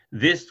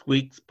This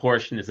week's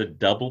portion is a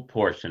double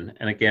portion.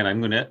 And again, I'm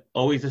going to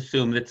always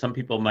assume that some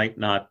people might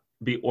not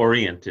be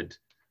oriented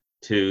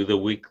to the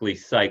weekly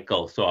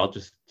cycle. So I'll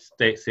just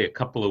say a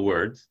couple of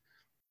words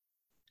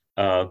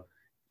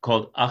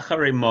called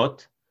Acharei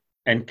Mot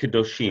and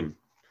Kedoshim.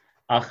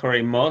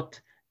 Acharei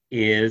Mot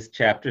is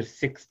chapters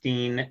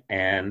 16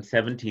 and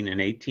 17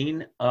 and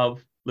 18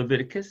 of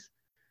Leviticus.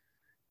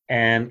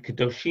 And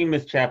Kedoshim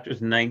is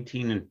chapters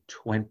 19 and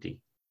 20.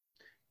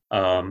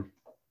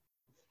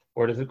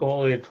 Or does it go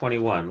all the way to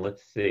 21?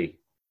 Let's see.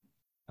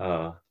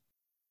 No,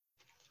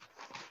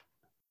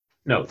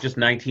 just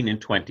 19 and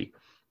 20.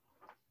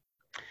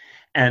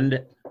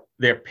 And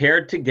they're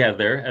paired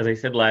together, as I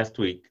said last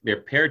week,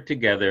 they're paired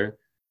together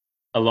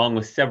along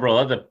with several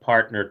other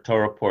partner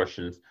Torah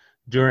portions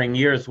during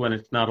years when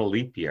it's not a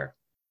leap year.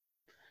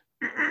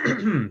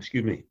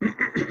 Excuse me.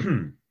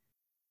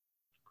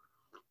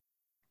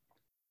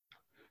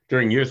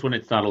 During years when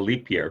it's not a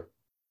leap year.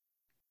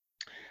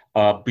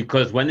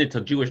 Because when it's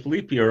a Jewish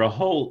leap year,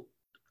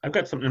 I've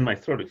got something in my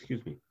throat,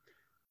 excuse me.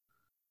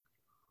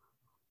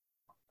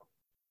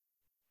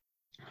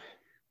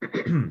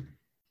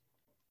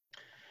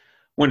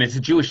 When it's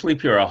a Jewish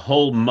leap year, a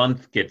whole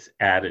month gets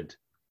added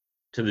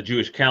to the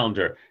Jewish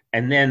calendar,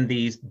 and then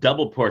these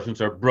double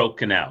portions are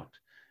broken out.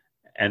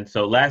 And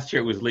so last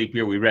year it was leap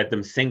year, we read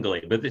them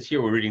singly, but this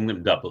year we're reading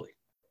them doubly.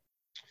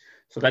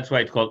 So that's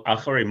why it's called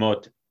Acharei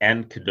Mot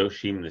and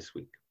Kedoshim this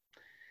week.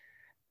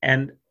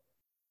 And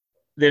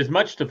there's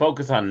much to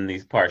focus on in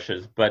these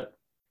parshas, but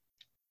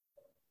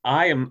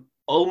I am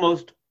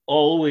almost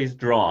always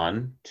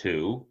drawn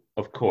to,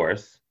 of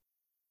course,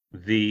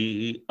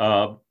 the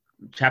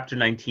chapter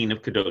 19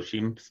 of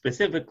Kedoshim,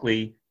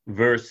 specifically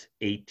verse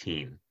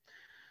 18,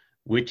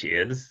 which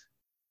is,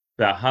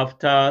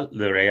 V'ahavta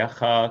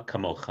l'reacha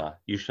kamocha,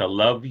 you shall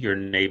love your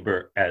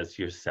neighbor as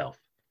yourself.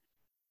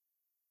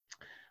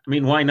 I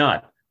mean, why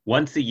not?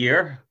 Once a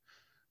year,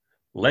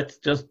 let's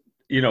just,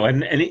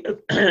 and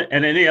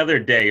any other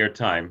day or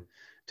time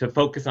to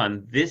focus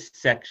on this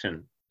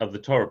section of the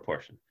Torah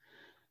portion.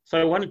 So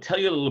I want to tell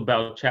you a little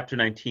about chapter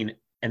 19,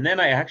 and then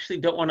I actually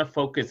don't want to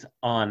focus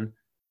on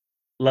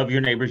love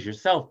your neighbors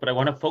yourself, but I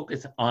want to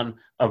focus on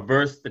a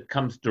verse that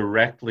comes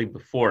directly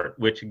before it,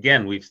 which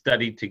again, we've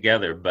studied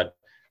together, but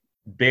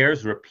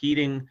bears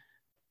repeating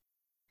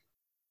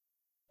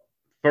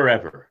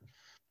forever.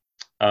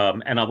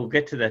 And I will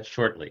get to that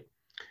shortly.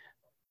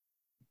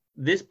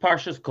 This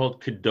parsha is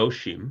called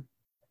Kedoshim,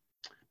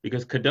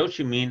 because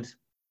Kedoshim means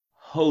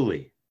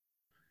holy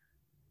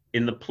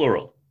in the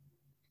plural,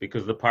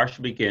 because the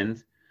parsha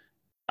begins,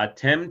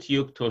 Atem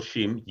tiyuk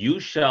toshim, you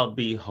shall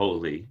be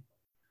holy,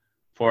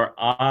 for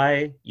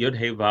I, Yud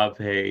He Vav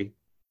He,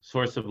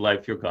 source of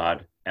life, your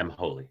God, am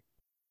holy.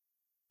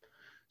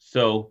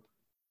 So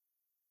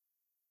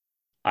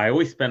I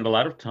always spend a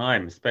lot of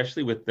time,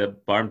 especially with the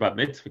bar and bat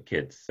mitzvah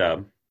kids,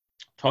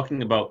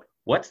 talking about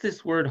what's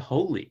this word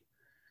holy?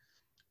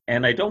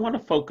 And I don't want to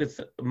focus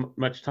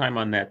much time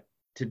on that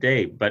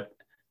today, but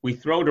we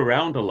throw it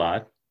around a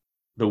lot.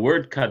 The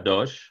word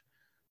kadosh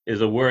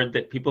is a word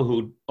that people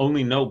who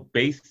only know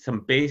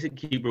some basic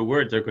Hebrew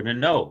words are going to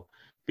know,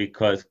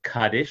 because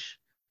kaddish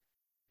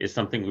is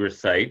something we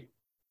recite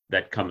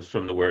that comes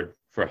from the word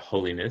for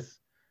holiness.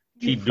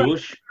 You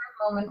froze for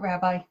a moment,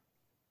 Rabbi.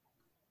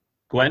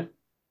 Gwen?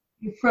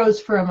 You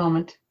froze for a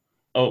moment.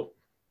 Oh,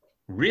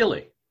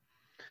 really?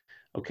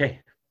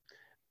 Okay.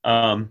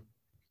 I'm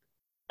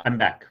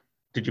back.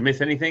 Did you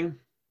miss anything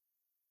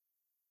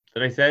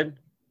that I said?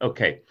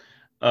 Okay.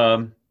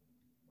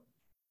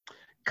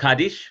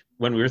 Kaddish,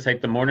 when we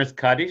recite the mourner's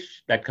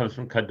Kaddish, that comes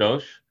from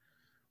Kadosh.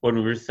 When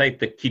we recite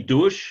the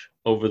Kiddush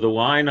over the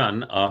wine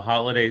on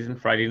holidays and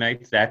Friday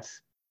nights,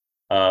 that's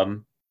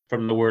from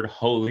the word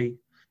holy.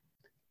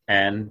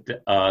 And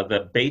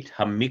the Beit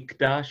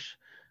HaMikdash,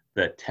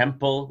 the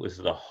temple, was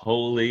the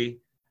holy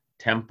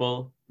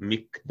temple,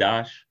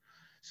 Mikdash.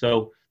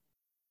 So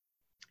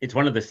it's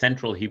one of the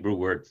central Hebrew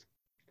words.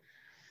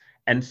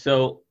 And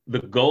so the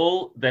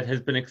goal that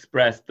has been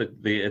expressed,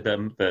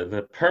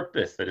 the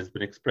purpose that has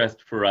been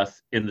expressed for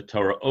us in the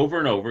Torah over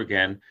and over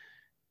again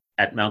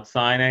at Mount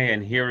Sinai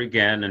and here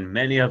again and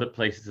many other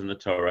places in the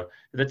Torah,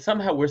 is that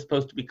somehow we're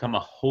supposed to become a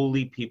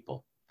holy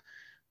people.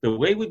 The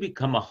way we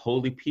become a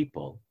holy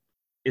people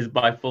is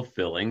by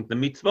fulfilling the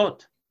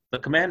mitzvot, the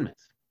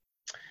commandments.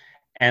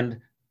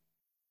 And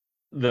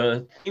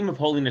the theme of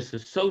holiness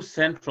is so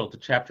central to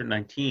chapter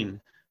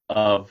 19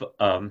 of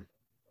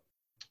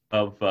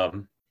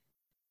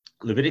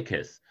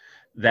Leviticus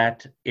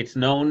that it's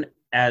known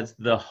as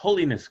the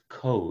Holiness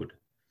Code.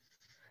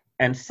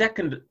 And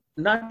second,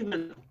 not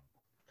even,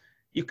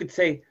 you could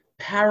say,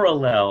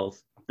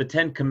 parallels the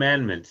Ten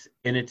Commandments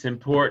in its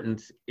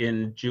importance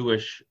in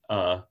Jewish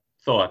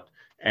thought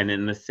and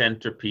in the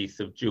centerpiece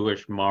of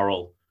Jewish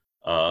moral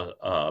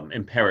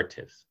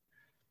imperatives.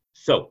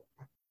 So,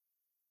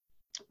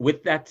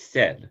 with that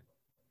said,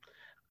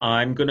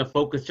 I'm going to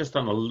focus just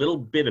on a little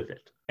bit of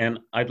it. And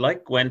I'd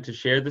like Gwen to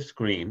share the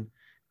screen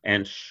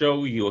and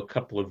show you a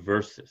couple of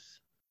verses.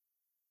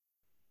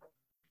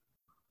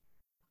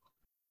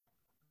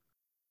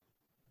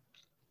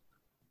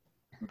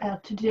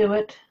 About to do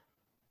it.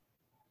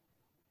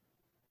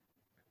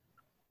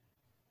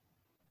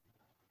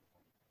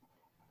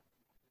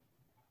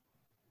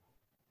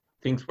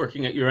 Things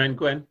working at your end,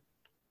 Gwen?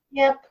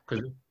 Yep.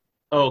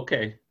 Oh,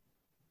 okay.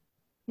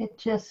 It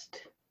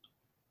just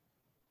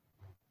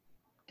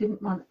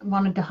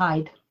wanted to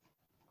hide.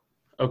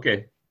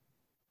 Okay.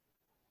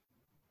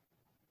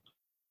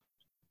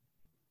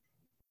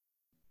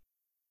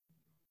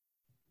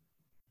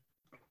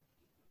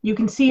 You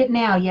can see it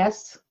now,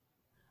 yes?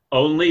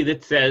 Only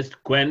that says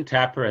Gwen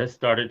Tapper has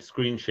started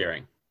screen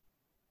sharing.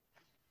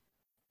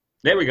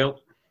 There we go.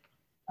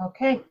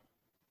 Okay.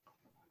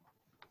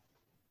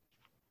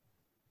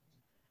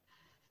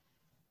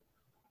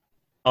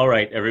 All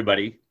right,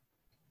 everybody.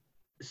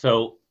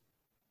 So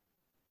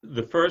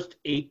the first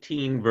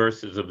 18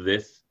 verses of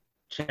this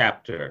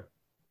chapter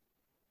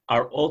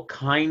are all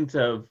kinds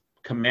of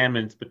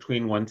commandments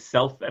between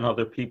oneself and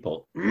other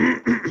people.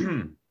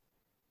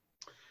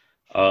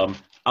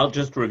 I'll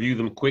just review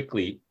them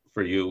quickly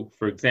for you.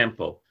 For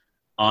example,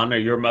 honor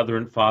your mother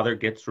and father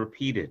gets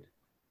repeated.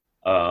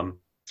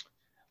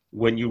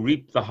 When you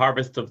reap the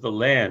harvest of the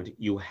land,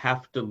 you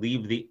have to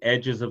leave the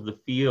edges of the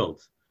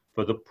fields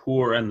for the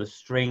poor and the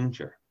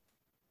stranger.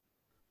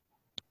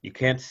 You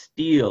can't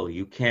steal.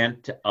 You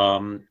can't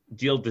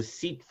deal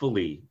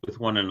deceitfully with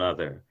one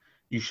another.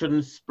 You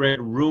shouldn't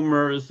spread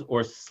rumors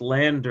or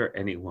slander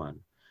anyone.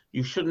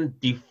 You shouldn't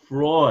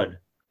defraud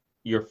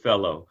your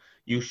fellow.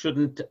 You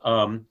shouldn't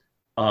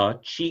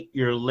cheat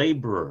your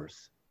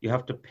laborers. You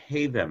have to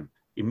pay them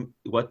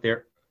what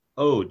they're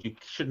owed. You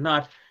should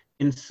not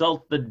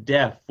insult the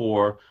deaf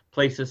or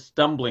place a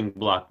stumbling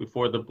block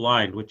before the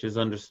blind, which is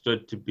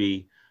understood to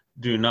be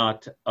do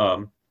not,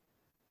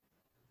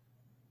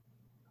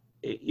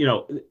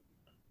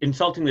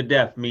 insulting the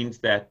deaf means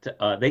that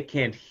they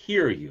can't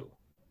hear you,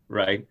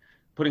 right?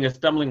 Putting a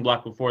stumbling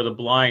block before the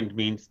blind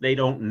means they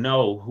don't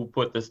know who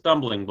put the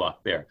stumbling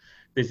block there.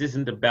 This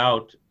isn't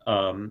about,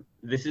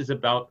 this is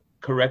about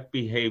correct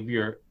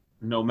behavior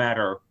no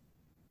matter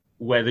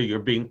whether you're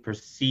being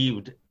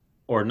perceived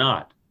or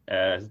not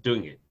as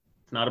doing it.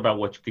 It's not about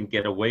what you can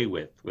get away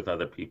with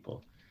other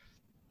people.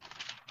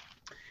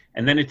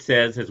 And then it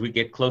says, as we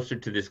get closer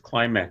to this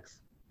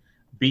climax,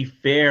 be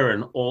fair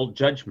in all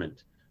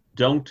judgment.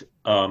 Don't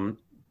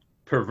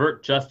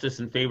pervert justice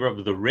in favor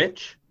of the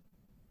rich,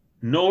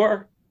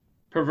 nor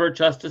pervert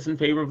justice in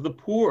favor of the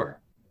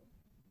poor.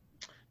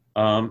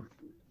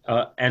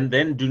 And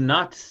then do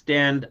not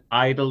stand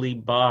idly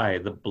by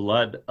the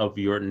blood of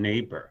your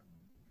neighbor,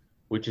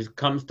 which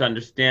comes to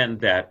understand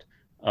that,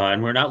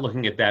 and we're not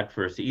looking at that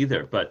verse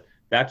either, but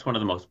that's one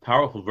of the most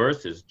powerful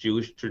verses.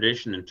 Jewish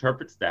tradition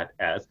interprets that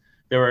as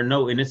there are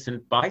no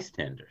innocent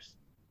bystanders,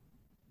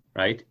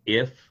 right?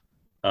 If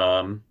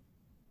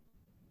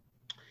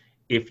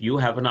you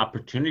have an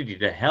opportunity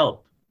to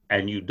help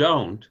and you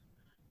don't,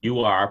 you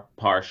are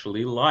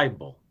partially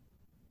liable.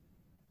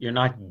 You're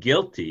not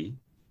guilty,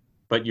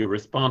 but you're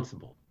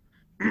responsible.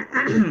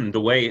 The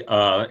way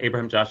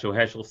Abraham Joshua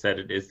Heschel said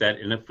it is that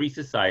in a free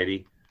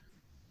society,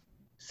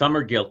 some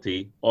are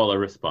guilty, all are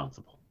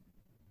responsible,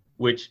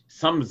 which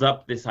sums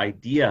up this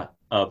idea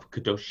of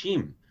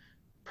Kedoshim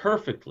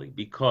perfectly,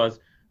 because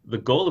the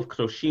goal of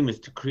Kedoshim is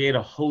to create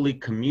a holy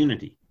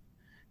community.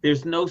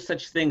 There's no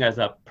such thing as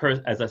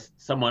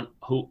someone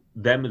who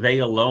they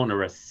alone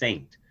are a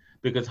saint,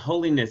 because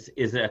holiness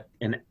is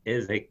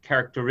a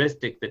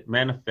characteristic that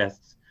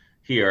manifests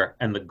here,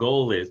 and the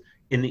goal is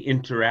in the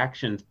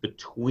interactions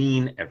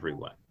between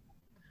everyone.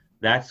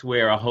 That's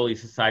where a holy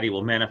society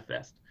will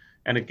manifest.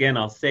 And again,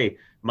 I'll say,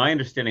 my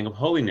understanding of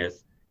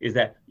holiness is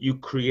that you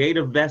create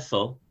a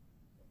vessel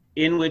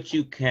in which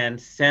you can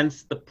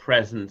sense the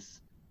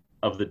presence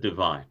of the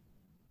divine.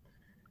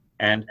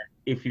 And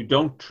if you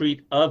don't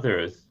treat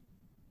others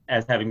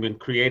as having been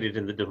created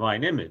in the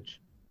divine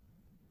image,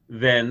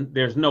 then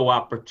there's no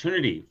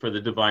opportunity for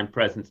the divine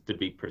presence to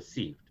be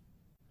perceived,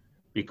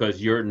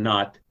 because you're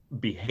not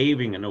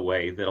behaving in a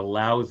way that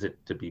allows it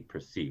to be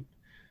perceived.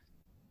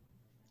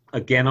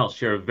 Again, I'll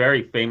share a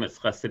very famous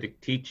Hasidic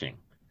teaching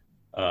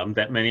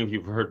that many of you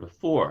have heard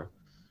before,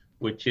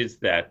 which is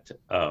that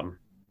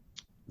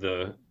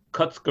the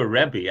Kotzker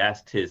Rebbe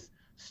asked his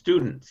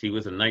students, he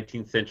was a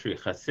 19th century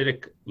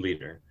Hasidic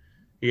leader,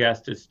 he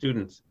asked his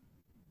students,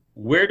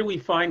 where do we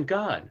find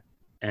God?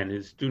 And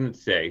his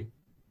students say,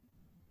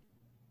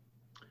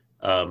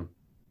 hold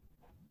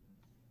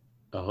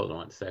on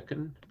one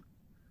second.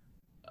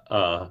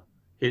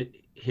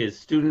 His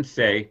students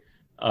say,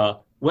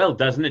 well,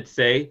 doesn't it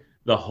say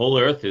the whole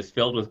earth is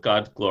filled with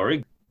God's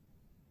glory?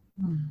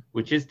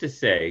 Which is to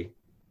say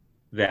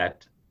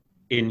that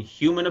in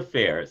human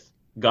affairs,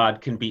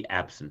 God can be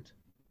absent,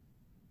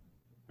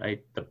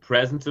 right? The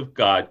presence of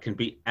God can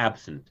be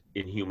absent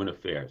in human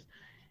affairs.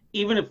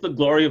 Even if the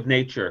glory of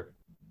nature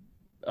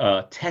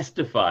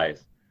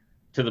testifies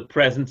to the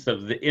presence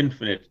of the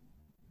infinite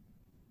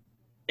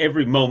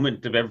every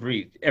moment of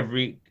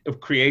of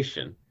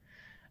creation,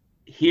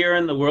 here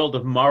in the world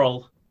of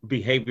moral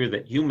behavior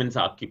that humans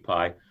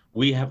occupy,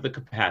 we have the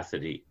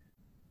capacity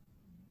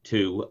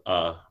to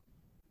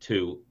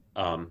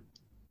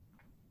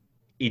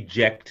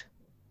eject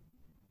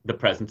the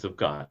presence of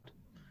God.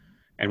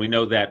 And we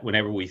know that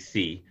whenever we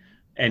see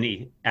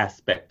any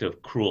aspect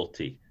of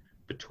cruelty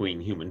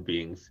between human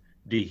beings,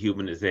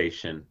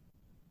 dehumanization,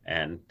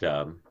 and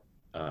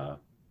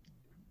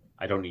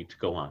I don't need to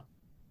go on.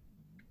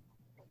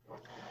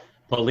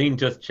 Pauline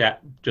just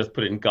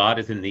put in, God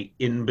is in the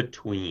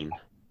in-between,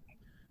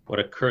 what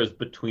occurs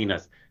between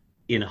us.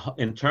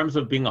 In terms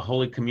of being a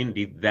holy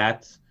community,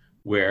 that's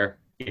where,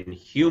 in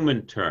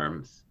human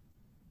terms,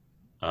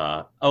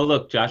 oh,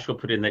 look, Joshua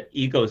put in that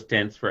ego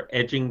stands for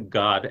edging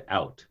God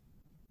out.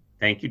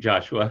 Thank you,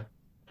 Joshua.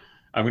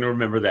 I'm going to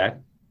remember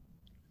that.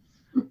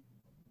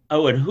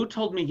 Oh, and who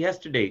told me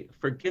yesterday?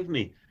 Forgive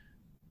me.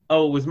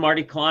 Oh, it was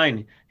Marty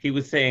Klein. He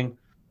was saying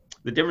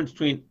the difference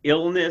between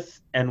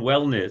illness and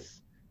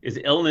wellness is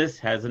illness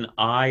has an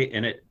I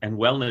in it and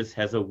wellness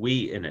has a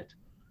we in it.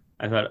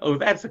 I thought, oh,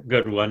 that's a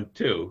good one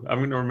too. I'm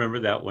going to remember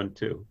that one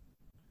too.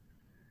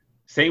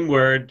 Same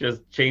word,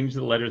 just change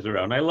the letters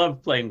around. I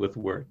love playing with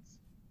words.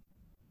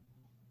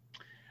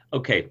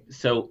 Okay,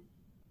 so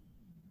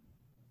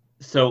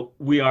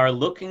we are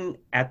looking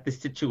at the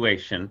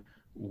situation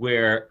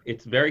where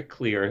it's very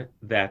clear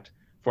that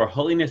for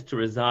holiness to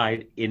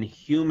reside in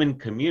human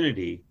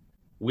community,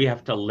 we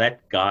have to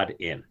let God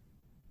in.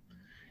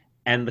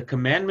 And the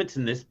commandments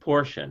in this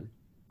portion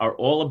are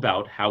all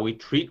about how we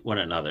treat one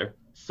another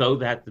so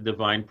that the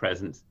divine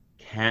presence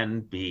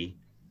can be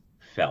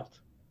felt.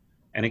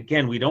 And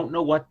again, we don't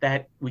know what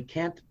that, we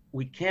can't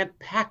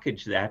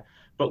package that,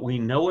 but we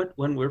know it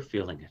when we're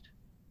feeling it.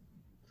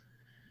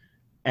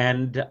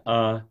 And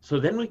so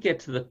then we get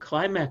to the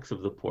climax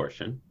of the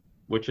portion,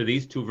 which are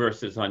these two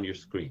verses on your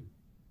screen.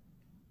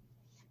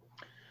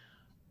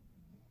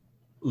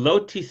 Lo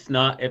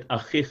tisna et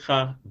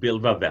achicha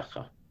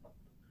bilvavecha.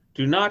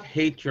 Do not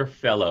hate your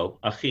fellow,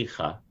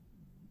 achicha,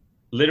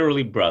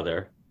 literally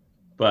brother,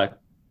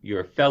 but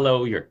your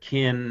fellow, your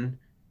kin,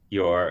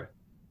 your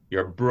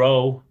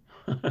bro,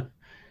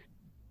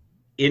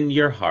 in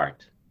your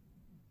heart.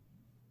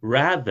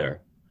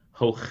 Rather,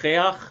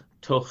 hocheach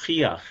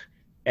tochiach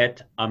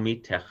et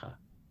amitecha.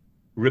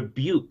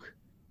 Rebuke,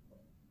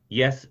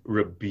 yes,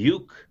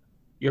 rebuke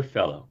your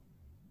fellow.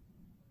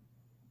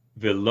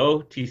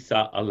 Velo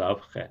tisa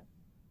alav chet,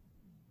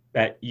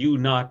 that you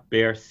not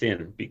bear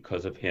sin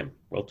because of him.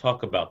 We'll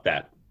talk about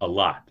that a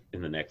lot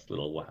in the next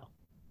little while.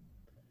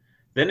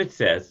 Then it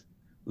says,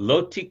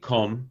 Lo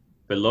tikom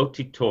velo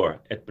titor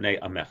et bnei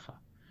amecha.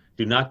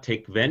 Do not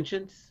take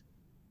vengeance,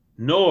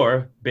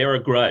 nor bear a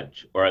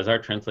grudge, or as our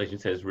translation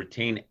says,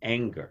 retain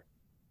anger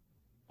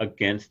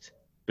against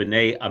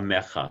bnei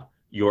amecha,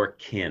 your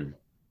kin,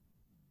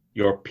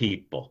 your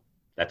people.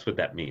 That's what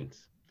that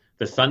means.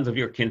 The sons of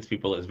your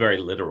kinspeople is very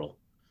literal,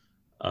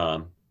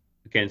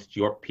 against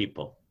your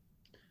people.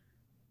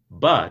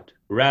 But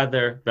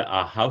rather, the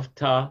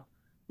ahavta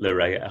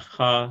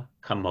l're'echa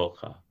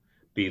kamocha,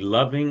 be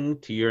loving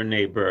to your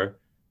neighbor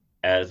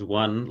as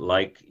one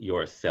like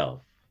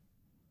yourself.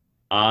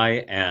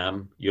 I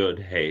am Yud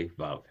He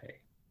Vav He.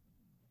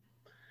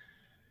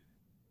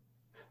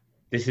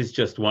 This is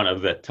just one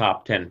of the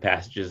top 10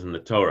 passages in the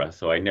Torah,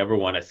 so I never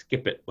want to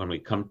skip it when we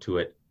come to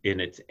it in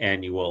its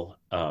annual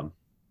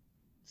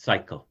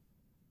cycle.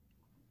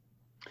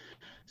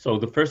 So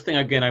the first thing,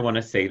 again, I want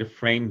to say to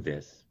frame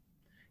this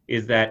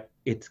is that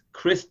it's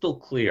crystal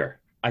clear.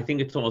 I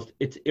think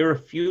it's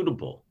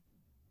irrefutable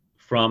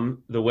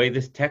from the way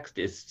this text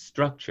is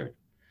structured,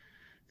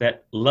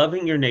 that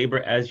loving your neighbor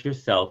as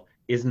yourself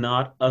is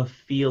not a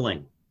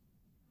feeling.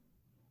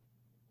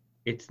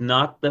 It's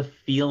not the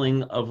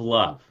feeling of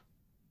love.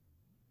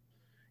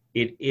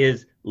 It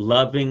is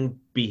loving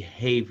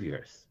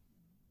behaviors.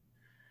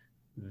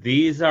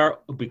 These are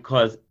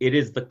because it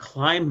is the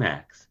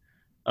climax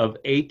of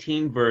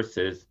 18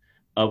 verses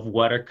of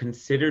what are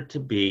considered to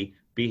be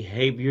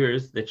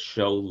behaviors that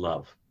show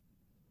love.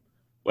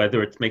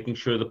 Whether it's making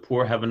sure the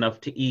poor have enough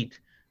to eat,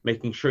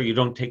 making sure you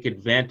don't take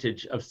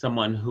advantage of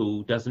someone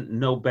who doesn't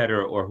know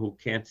better or who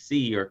can't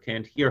see or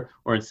can't hear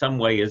or in some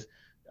way is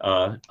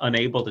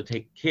unable to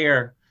take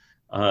care,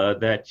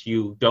 that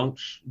you don't,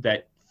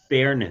 that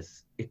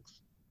fairness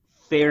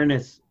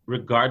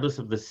regardless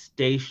of the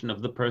station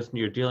of the person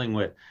you're dealing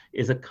with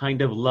is a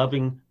kind of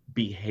loving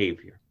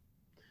behavior.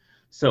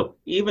 So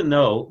even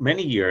though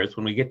many years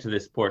when we get to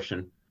this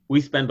portion, we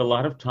spend a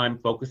lot of time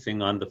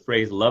focusing on the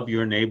phrase, love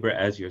your neighbor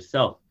as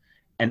yourself,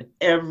 and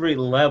every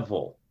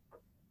level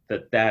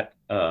that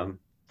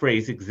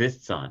phrase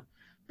exists on,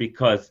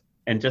 because,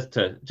 and just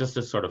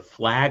to sort of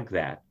flag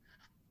that,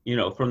 you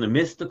know, from the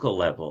mystical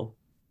level,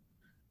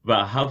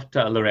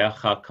 v'ahavta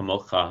l'reacha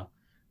kamocha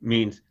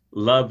means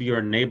love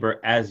your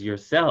neighbor as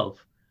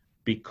yourself,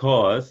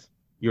 because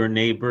your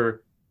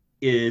neighbor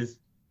is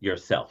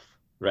yourself,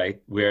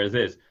 right?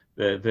 Whereas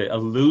the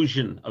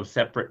illusion of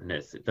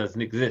separateness, it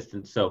doesn't exist.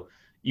 And so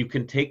you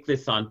can take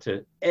this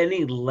onto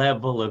any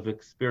level of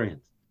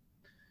experience.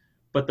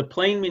 But the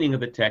plain meaning of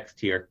the text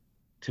here,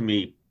 to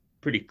me,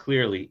 pretty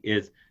clearly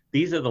is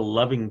these are the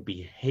loving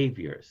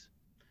behaviors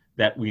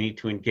that we need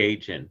to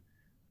engage in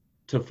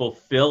to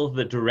fulfill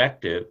the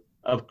directive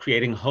of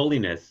creating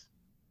holiness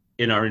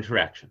in our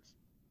interactions.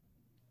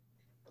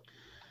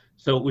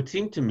 So it would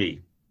seem to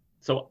me,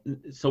 so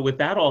with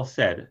that all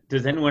said,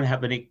 does anyone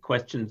have any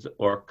questions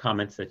or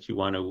comments that you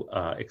want to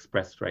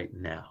express right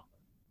now?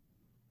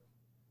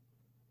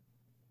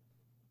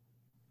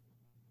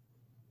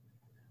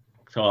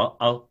 So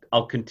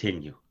I'll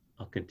continue.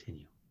 I'll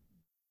continue.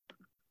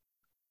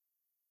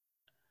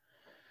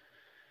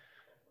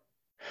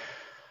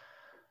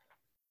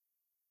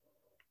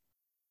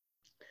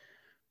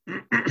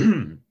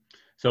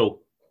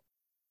 So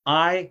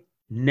I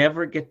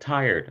never get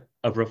tired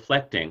of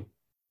reflecting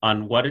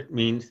on what it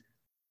means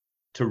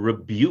to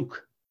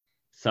rebuke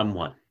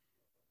someone.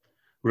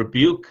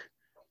 Rebuke,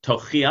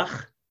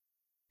 tochiach,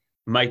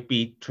 might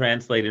be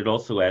translated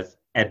also as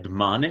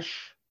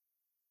admonish,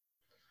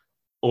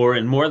 or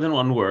in more than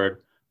one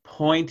word,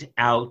 point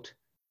out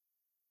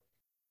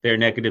their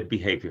negative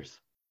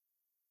behaviors.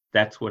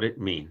 That's what it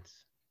means.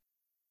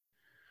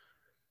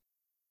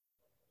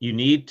 You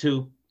need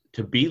to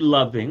be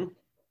loving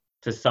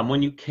to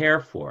someone you care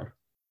for.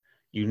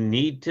 You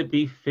need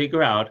to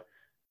figure out,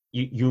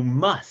 you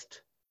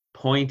must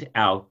point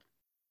out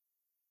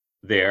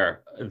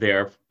their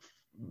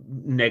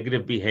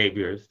negative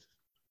behaviors,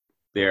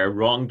 their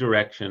wrong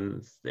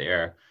directions,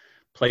 their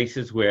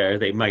places where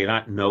they might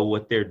not know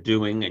what they're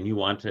doing, and you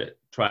want to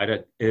try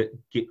to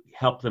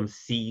help them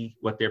see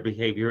what their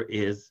behavior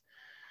is.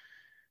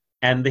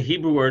 And the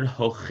Hebrew word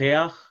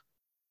hocheach,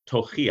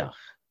 tochiach,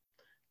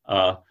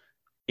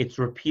 it's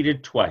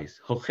repeated twice.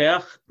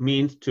 Hocheach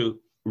means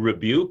to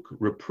rebuke,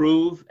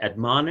 reprove,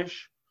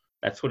 admonish.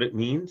 That's what it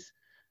means.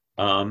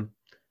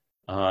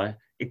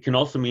 It can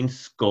also mean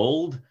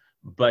scold,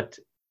 but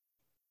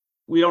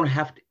we don't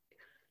have to,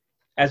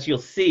 as you'll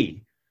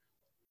see,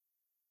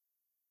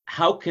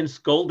 how can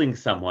scolding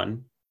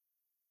someone,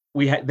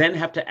 we then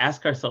have to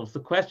ask ourselves the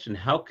question,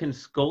 how can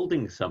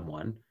scolding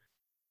someone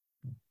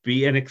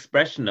be an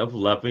expression of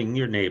loving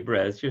your neighbor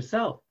as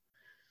yourself?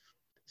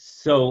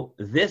 So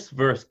this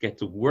verse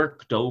gets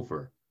worked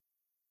over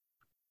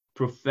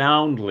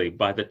profoundly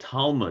by the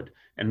Talmud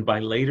and by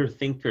later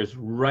thinkers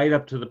right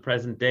up to the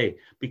present day,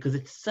 because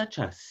it's such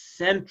a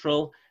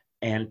central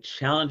and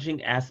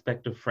challenging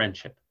aspect of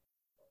friendship,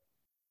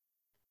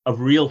 of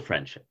real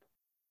friendship,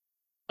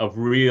 of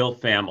real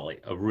family,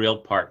 of real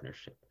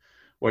partnership,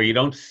 where you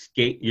don't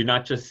skate, you're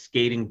not just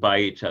skating by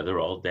each other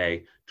all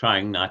day,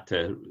 trying not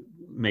to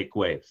make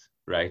waves,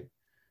 right?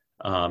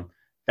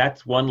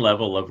 That's one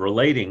level of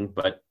relating,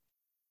 but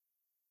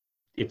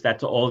if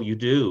that's all you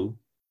do,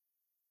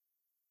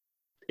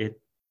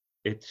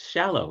 it's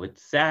shallow,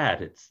 it's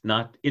sad, it's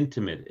not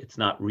intimate, it's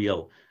not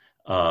real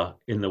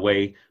in the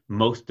way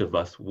most of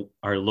us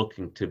are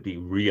looking to be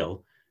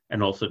real,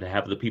 and also to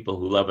have the people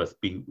who love us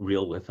be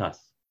real with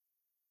us.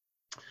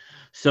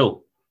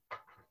 So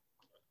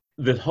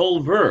the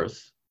whole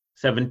verse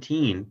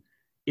 17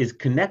 is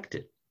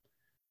connected,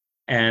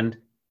 and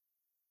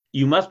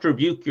you must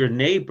rebuke your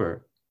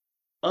neighbor,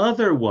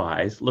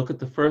 otherwise, look at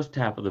the first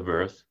half of the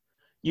verse,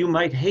 you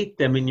might hate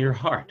them in your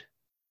heart.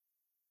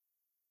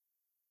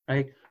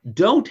 Right?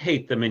 Don't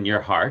hate them in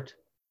your heart.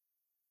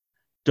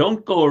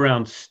 Don't go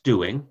around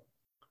stewing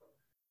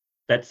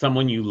that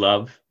someone you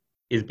love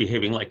is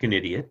behaving like an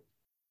idiot.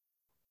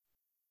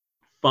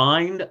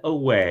 Find a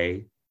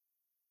way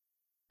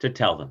to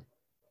tell them.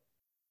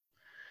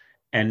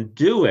 And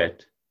do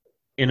it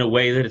in a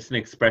way that it's an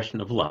expression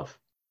of love.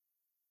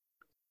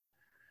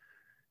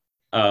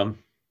 Oh,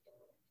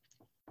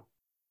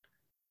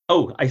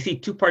 I see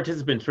 2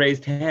 participants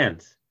raised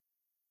hands.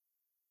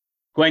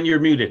 Gwen, you're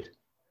muted.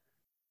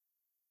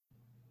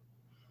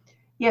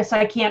 Yes,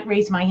 I can't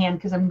raise my hand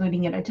because I'm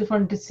muting it. I just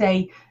wanted to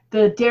say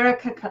the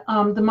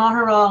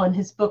Maharal in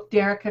his book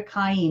Derek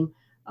HaChaim,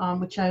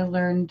 which I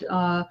learned,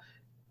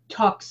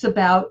 talks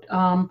about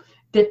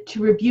that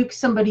to rebuke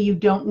somebody you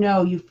don't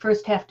know, you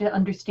first have to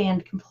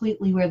understand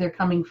completely where they're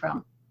coming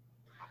from.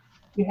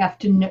 You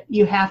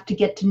have to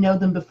get to know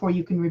them before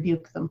you can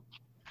rebuke them.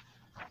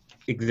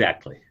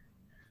 Exactly.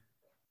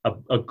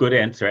 A good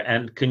answer.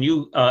 And can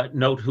you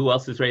note who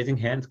else is raising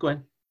hands,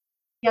 Gwen?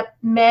 Yep,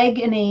 Meg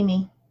and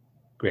Amy.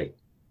 Great.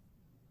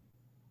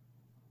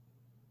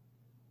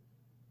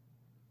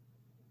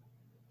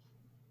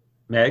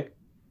 Meg?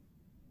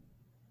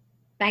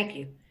 Thank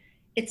you.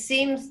 It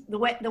seems the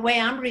way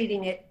I'm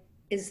reading it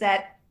is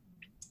that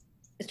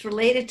it's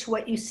related to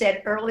what you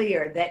said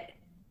earlier, that,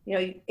 you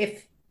know,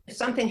 if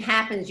something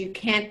happens, you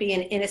can't be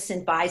an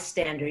innocent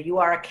bystander. You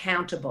are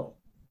accountable.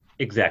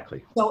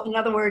 Exactly. So in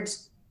other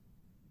words,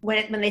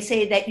 when they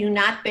say that you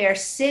not bear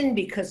sin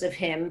because of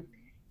him,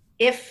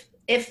 if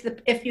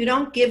you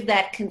don't give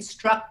that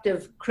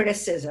constructive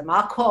criticism,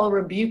 I'll call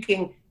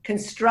rebuking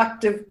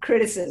constructive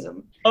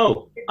criticism.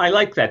 Oh, I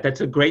like that.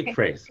 That's a great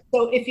phrase.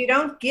 So if you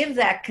don't give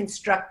that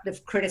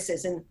constructive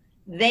criticism,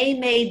 they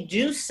may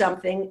do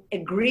something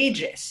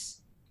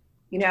egregious,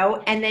 you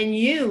know, and then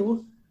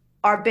you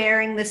are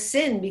bearing the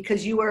sin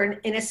because you were an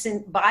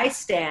innocent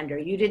bystander.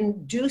 You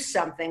didn't do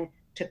something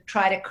to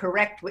try to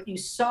correct what you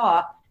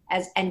saw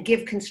and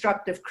give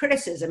constructive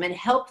criticism and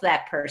help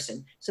that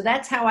person. So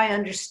that's how I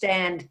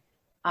understand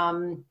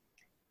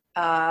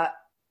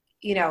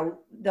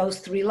those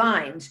three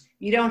lines.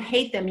 You don't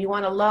hate them, you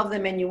want to love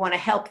them, and you want to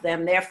help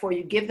them. Therefore,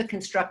 you give the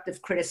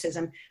constructive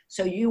criticism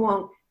so you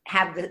won't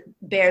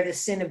bear the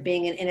sin of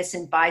being an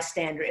innocent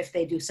bystander if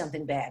they do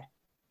something bad.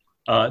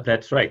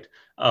 That's right.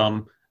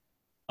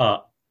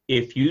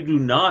 If you do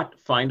not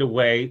find a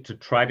way to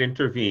try to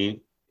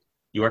intervene,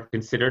 you are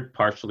considered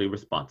partially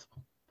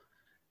responsible.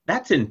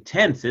 That's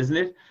intense, isn't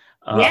it?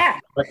 Yeah.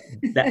 But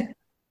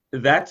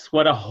that's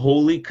what a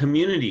holy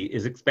community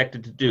is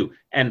expected to do.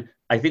 And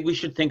I think we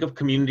should think of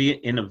community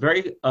in a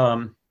very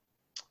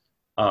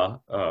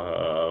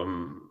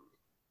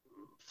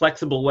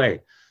flexible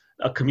way.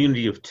 A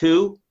community of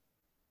two,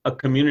 a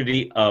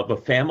community of a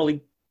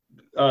family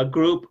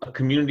group, a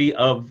community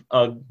of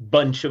a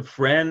bunch of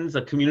friends,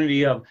 a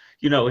community of,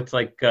 it's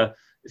like,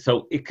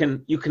 so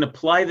you can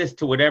apply this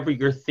to whatever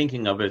you're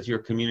thinking of as your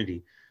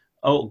community.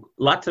 Oh,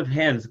 lots of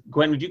hands.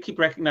 Gwen, would you keep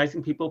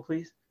recognizing people,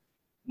 please?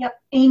 Yep,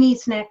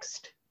 Amy's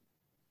next.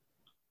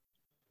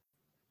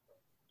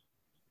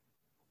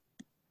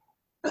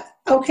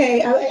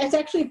 Okay, it's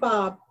actually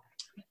Bob.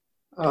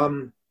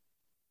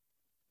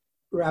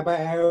 Rabbi,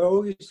 I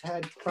always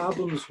had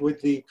problems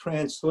with the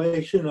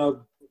translation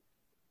of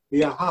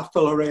V'ahavta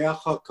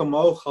l'reacha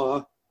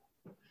kamocha.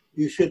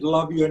 You should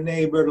love your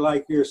neighbor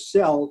like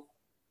yourself.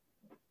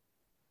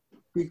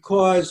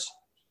 Because,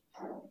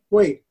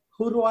 wait,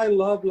 who do I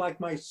love like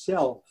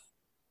myself?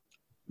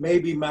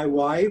 Maybe my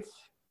wife,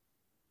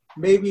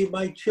 maybe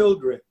my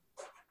children.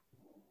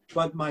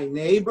 But my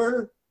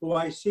neighbor, who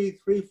I see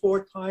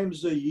 3-4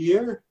 times a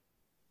year,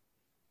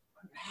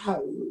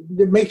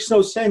 it makes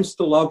no sense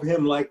to love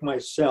him like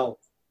myself.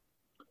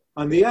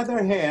 On the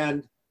other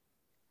hand,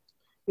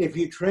 if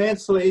you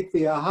translate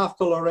the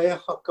V'ahavta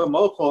l'reacha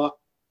kamocha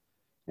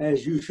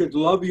as you should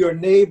love your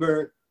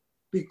neighbor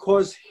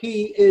because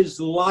he is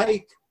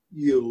like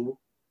you,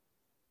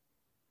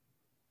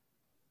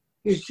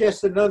 he's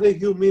just another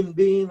human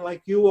being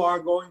like you are,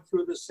 going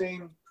through the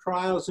same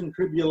trials and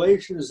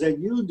tribulations that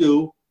you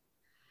do,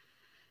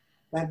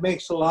 that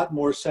makes a lot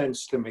more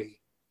sense to me.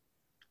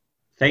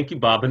 Thank you,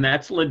 Bob. And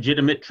that's a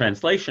legitimate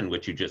translation,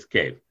 which you just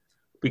gave,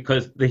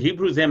 because the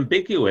Hebrew is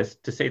ambiguous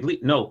to say,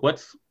 no,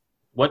 what's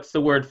the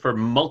word for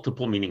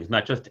multiple meanings,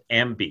 not just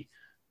ambi,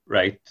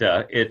 right?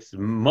 It's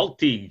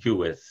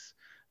multiguous,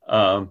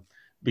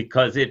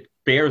 because it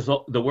bears,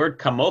 the word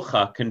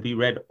kamocha can be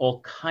read all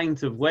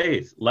kinds of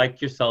ways,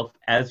 like yourself,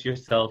 as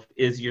yourself,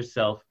 is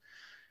yourself.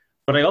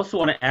 But I also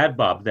want to add,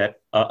 Bob, that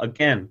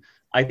again,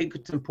 I think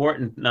it's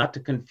important not to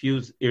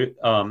confuse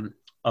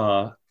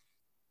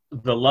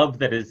the love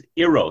that is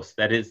eros,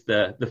 that is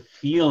the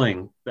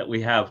feeling that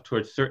we have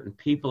towards certain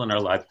people in our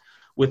lives,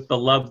 with the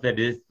love that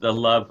is the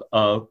love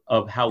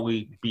of how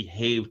we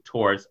behave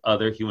towards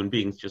other human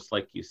beings, just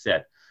like you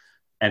said.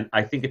 And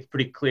I think it's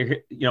pretty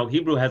clear,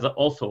 Hebrew has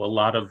also a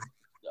lot of,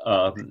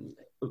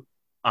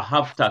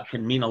 ahavta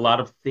can mean a lot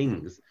of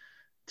things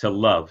to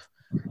love.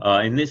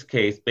 In this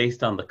case,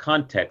 based on the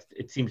context,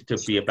 it seems to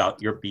be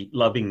about your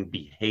loving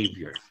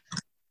behaviors.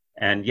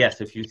 And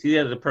yes, if you see the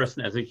other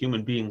person as a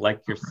human being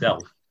like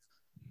yourself,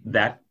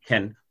 that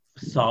can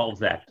solve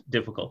that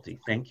difficulty.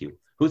 Thank you.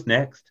 Who's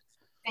next?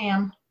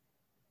 Sam.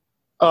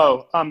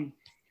 Oh,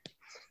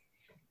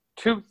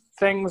 two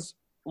things.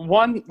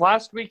 One,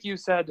 last week you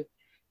said,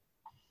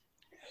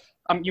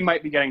 you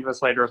might be getting to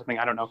this later or something,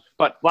 I don't know.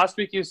 But last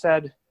week you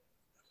said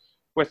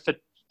with the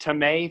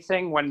tamei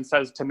thing, when it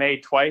says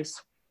tamei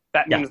twice,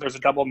 that means there's a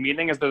double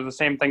meaning. Is there the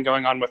same thing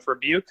going on with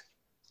rebuke?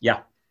 Yeah.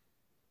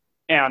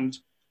 And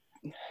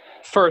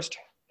first,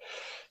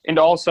 and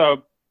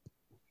also,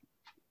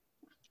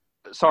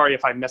 sorry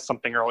if I missed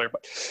something earlier,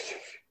 but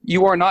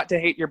you are not to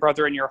hate your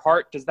brother in your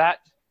heart.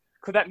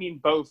 Could that mean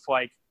both,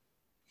 like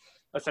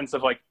a sense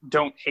of like,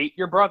 don't hate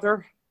your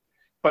brother,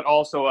 but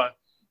also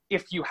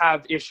if you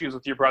have issues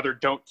with your brother,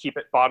 don't keep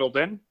it bottled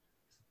in?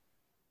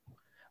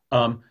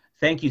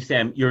 Thank you,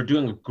 Sam. You're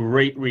doing a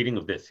great reading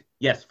of this.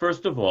 Yes,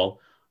 first of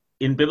all,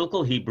 in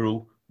biblical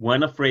Hebrew,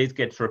 when a phrase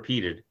gets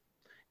repeated,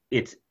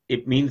 it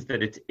means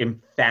that it's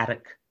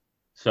emphatic.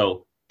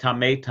 So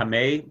tamei,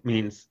 tamei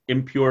means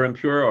impure,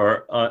 impure,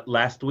 or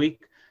last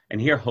week. And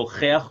here,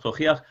 hocheach,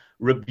 hocheach,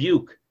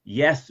 rebuke.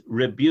 Yes,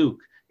 rebuke.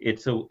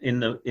 It's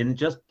in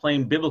just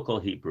plain biblical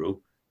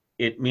Hebrew,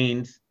 it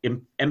means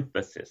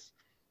emphasis.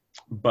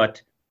 But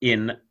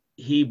in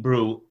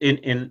Hebrew,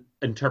 in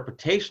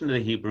interpretation of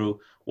the Hebrew,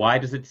 why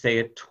does it say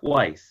it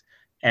twice?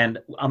 And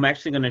I'm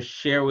actually going to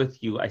share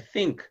with you, I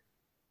think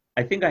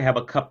I have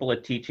a couple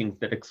of teachings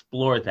that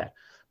explore that.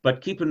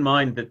 But keep in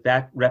mind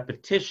that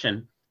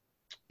repetition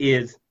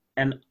is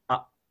an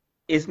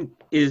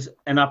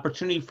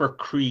opportunity for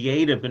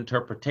creative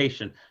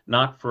interpretation,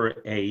 not for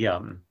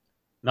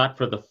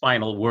the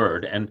final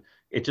word. And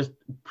it just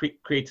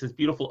creates this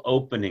beautiful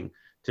opening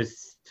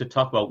to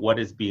talk about what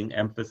is being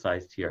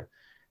emphasized here.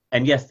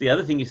 And yes, the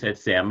other thing you said,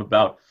 Sam,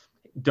 about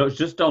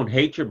don't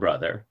hate your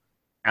brother.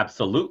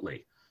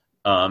 Absolutely.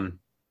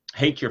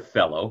 Hate your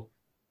fellow.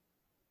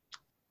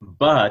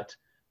 But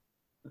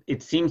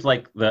it seems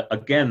like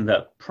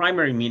the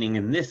primary meaning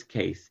in this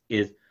case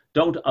is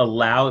don't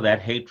allow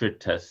that hatred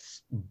to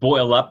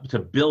boil up, to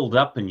build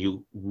up in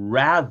you.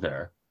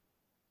 Rather,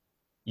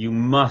 you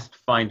must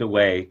find a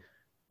way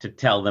to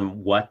tell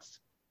them what's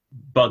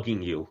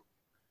bugging you,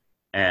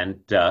 and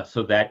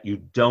so that you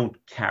don't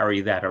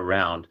carry that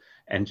around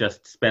and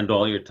just spend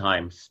all your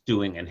time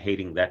stewing and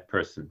hating that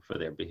person for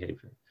their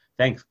behavior.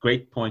 Thanks.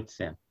 Great point,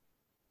 Sam.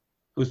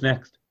 Who's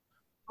next?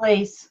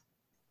 Blaze.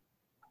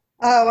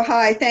 Oh,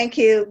 hi. Thank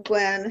you,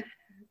 Gwen.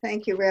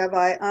 Thank you,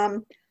 Rabbi.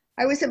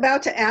 I was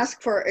about to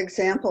ask for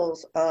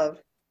examples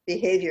of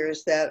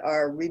behaviors that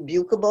are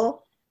rebukable,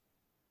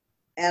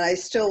 and I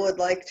still would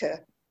like to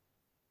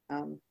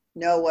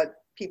know what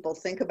people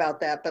think about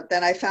that. But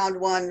then I found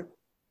one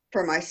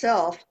for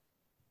myself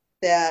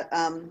that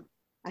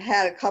I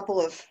had a couple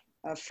of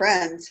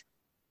friends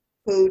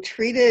who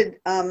treated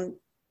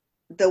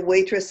the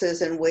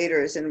waitresses and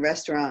waiters in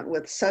restaurant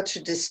with such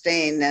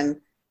disdain and,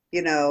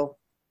 you know,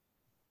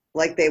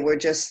 like they were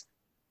just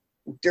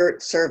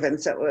dirt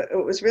servants. It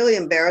was really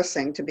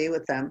embarrassing to be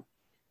with them.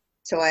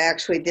 So I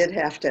actually did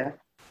have to,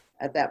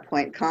 at that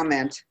point,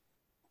 comment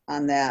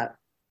on that.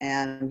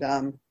 And,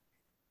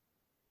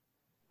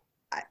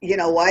 you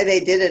know, why they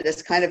did it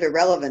is kind of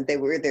irrelevant. They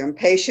were either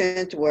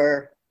impatient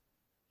or,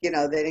 you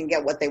know, they didn't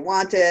get what they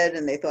wanted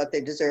and they thought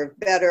they deserved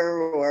better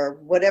or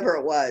whatever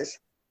it was.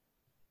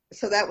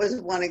 So that was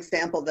one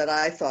example that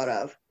I thought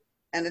of.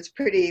 And it's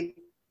pretty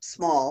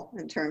small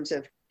in terms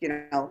of,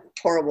 you know,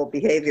 horrible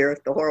behavior,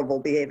 the horrible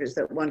behaviors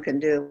that one can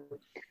do.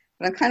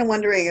 But I'm kind of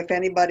wondering if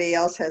anybody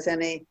else has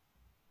any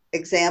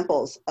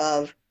examples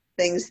of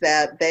things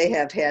that they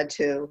have had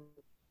to,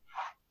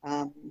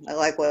 I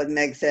like what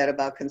Meg said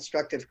about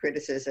constructive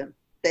criticism,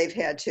 they've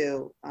had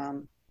to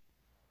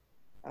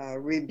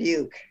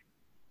rebuke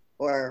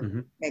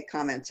or make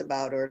comments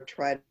about or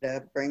try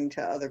to bring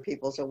to other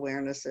people's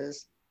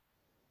awarenesses.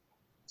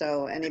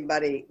 So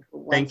anybody who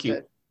wants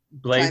to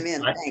chime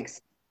in,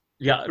 thanks.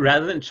 Yeah,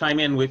 rather than chime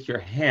in with your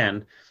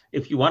hand,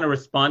 if you want to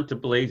respond to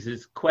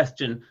Blaze's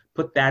question,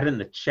 put that in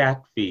the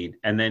chat feed,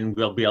 and then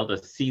we'll be able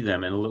to see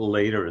them in a little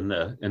later in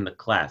the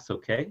class.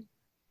 Okay.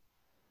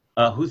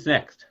 Who's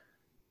next?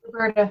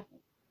 Roberta.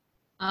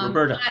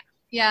 Roberta.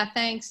 Yeah,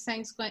 thanks,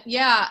 Gwen.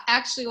 Yeah,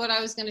 actually, what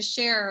I was going to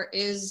share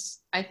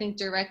is, I think,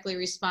 directly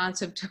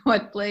responsive to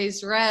what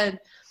Blaze read.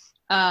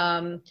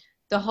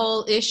 The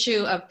whole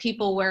issue of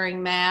people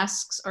wearing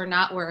masks or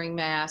not wearing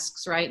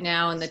masks right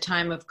now in the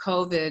time of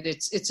COVID,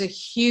 it's a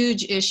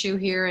huge issue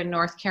here in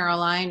North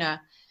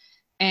Carolina.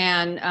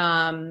 And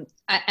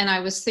I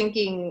was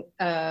thinking,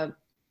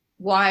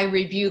 why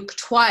rebuke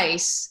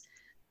twice?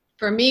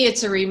 For me,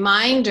 it's a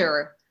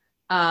reminder,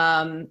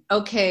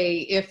 okay,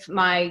 if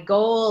my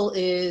goal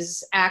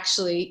is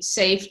actually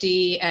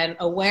safety and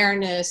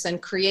awareness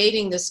and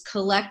creating this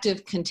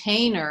collective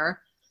container,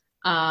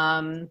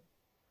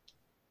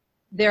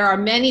 there are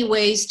many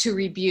ways to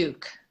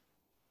rebuke.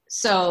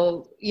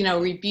 So, you know,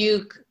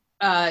 rebuke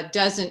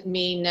doesn't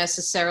mean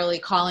necessarily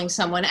calling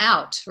someone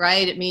out,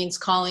 right? It means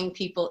calling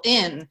people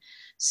in.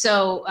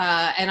 So,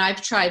 and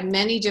I've tried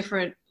many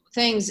different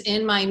things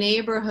in my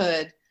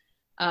neighborhood,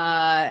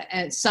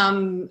 and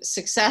some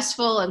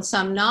successful and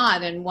some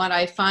not. And what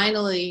I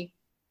finally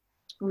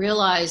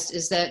realized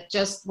is that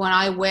just when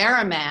I wear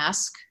a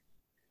mask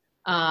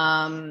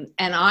and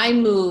I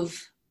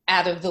move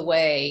out of the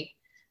way,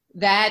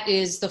 that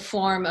is the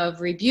form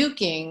of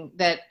rebuking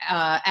that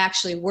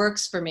actually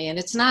works for me. And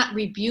it's not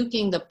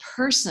rebuking the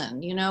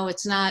person, you know,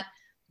 it's not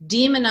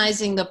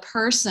demonizing the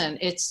person.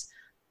 It's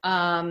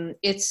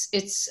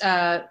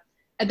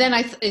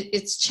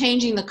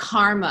changing the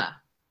karma,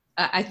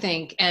 I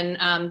think.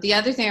 And the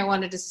other thing I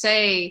wanted to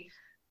say,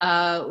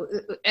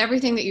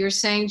 everything that you're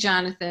saying,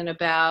 Jonathan,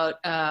 about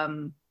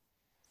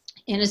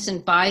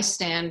innocent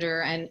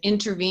bystander and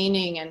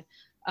intervening and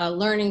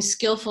learning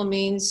skillful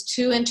means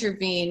to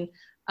intervene.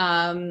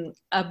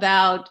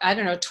 About, I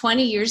don't know,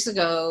 20 years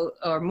ago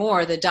or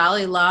more, the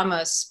Dalai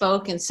Lama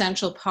spoke in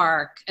Central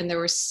Park and there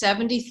were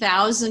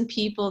 70,000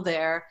 people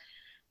there.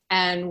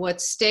 And what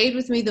stayed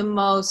with me the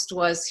most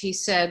was he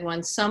said,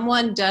 when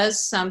someone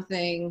does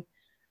something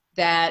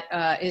that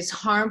is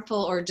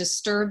harmful or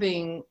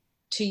disturbing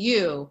to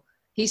you,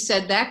 he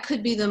said that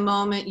could be the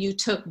moment you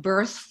took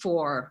birth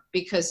for,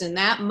 because in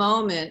that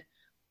moment,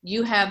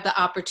 you have the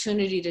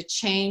opportunity to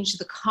change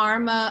the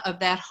karma of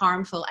that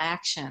harmful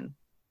action.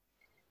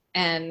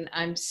 And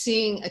I'm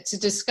seeing, to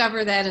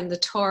discover that in the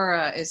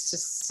Torah is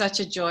just such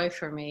a joy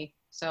for me.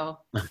 So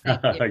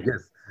thank you.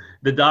 Yes,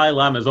 the Dalai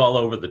Lama is all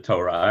over the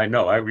Torah. I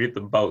know, I read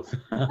them both.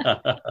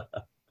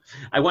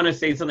 I want to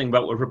say something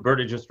about what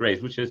Roberta just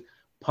raised, which is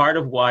part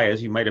of why,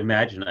 as you might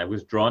imagine, I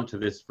was drawn to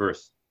this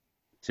verse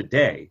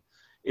today,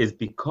 is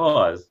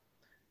because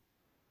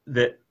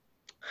the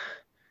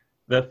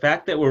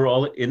fact that we're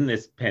all in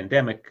this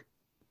pandemic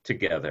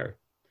together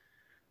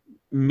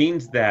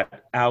means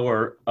that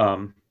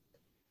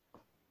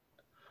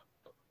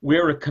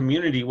we're a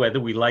community whether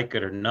we like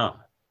it or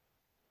not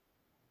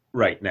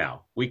right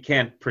now. We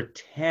can't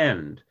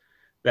pretend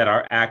that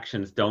our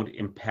actions don't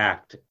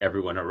impact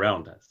everyone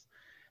around us.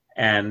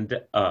 And,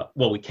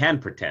 well, we can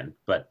pretend,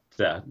 but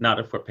not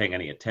if we're paying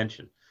any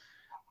attention.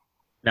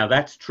 Now,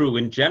 that's true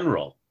in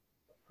general,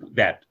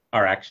 that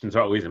our actions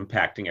are always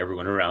impacting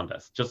everyone around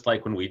us. Just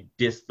like when we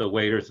diss the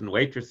waiters and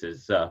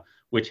waitresses,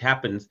 which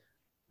happens,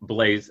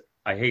 Blaise,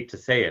 I hate to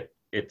say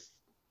it,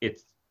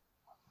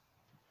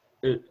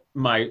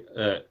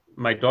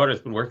 my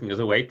daughter's been working as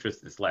a waitress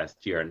this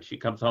last year, and she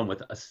comes home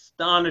with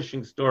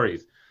astonishing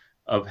stories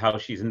of how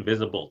she's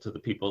invisible to the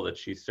people that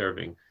she's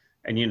serving.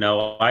 And, you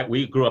know,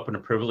 we grew up in a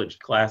privileged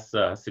class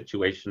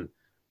situation,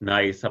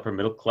 nice upper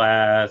middle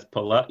class,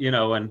 you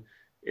know, and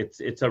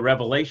it's a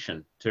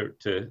revelation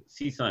to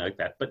see something like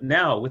that. But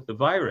now with the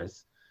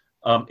virus,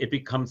 it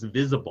becomes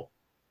visible.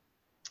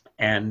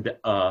 And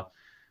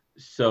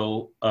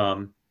so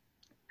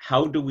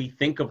how do we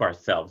think of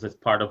ourselves as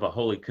part of a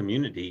holy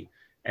community,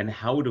 and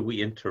how do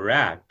we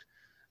interact?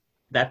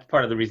 That's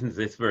part of the reasons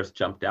this verse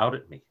jumped out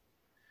at me.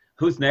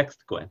 Who's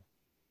next, Gwen?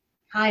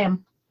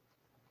 Chaim.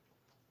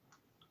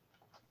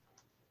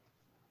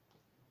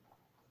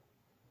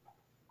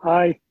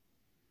 Hi.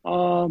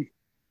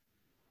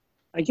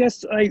 I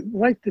guess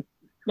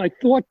my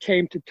thought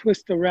came to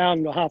twist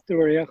around the Ahavta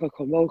L'Orecha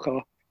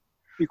Kamocha,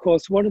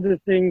 because one of the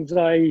things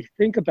I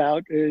think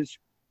about is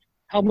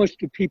how much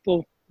do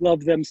people love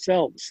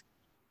themselves?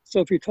 So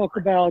if you talk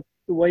about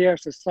the way our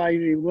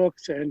society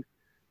looks, and,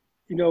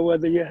 you know,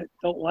 whether you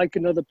don't like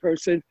another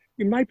person,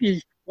 you might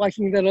be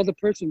liking that other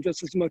person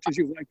just as much as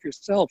you like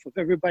yourself. If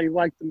everybody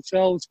liked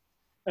themselves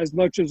as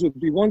much as would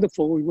be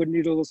wonderful, we wouldn't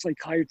need all the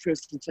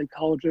psychiatrists and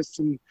psychologists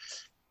and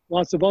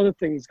lots of other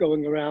things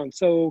going around.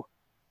 So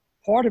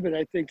part of it,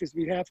 I think, is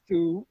we have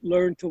to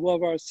learn to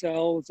love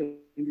ourselves and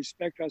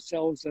respect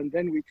ourselves, and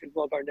then we can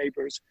love our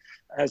neighbors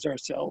as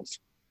ourselves.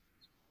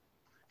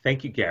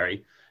 Thank you,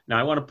 Gary. Now,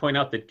 I want to point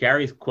out that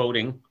Gary's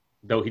quoting,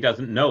 though he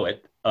doesn't know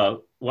it,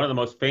 one of the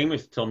most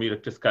famous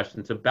Talmudic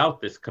discussions about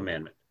this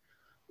commandment,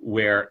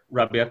 where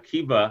Rabbi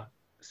Akiva,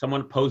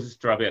 someone poses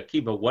to Rabbi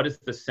Akiva, what is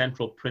the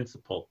central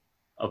principle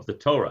of the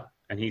Torah?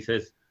 And he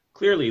says,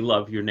 clearly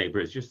love your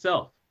neighbor as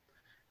yourself.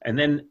 And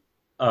then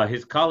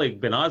his colleague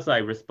Ben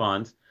Azai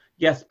responds,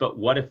 yes, but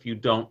what if you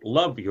don't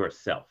love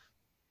yourself?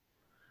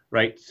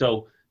 Right?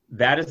 So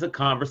that is a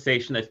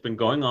conversation that's been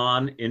going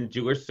on in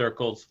Jewish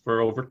circles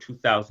for over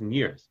 2,000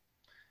 years.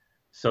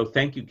 So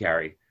thank you,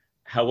 Gary.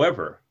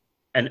 However,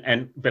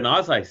 and Ben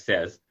Azai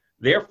says,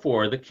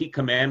 therefore, the key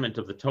commandment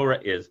of the Torah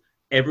is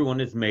everyone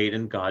is made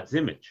in God's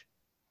image.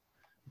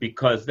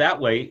 Because that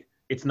way,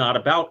 it's not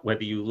about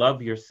whether you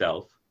love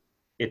yourself.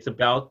 It's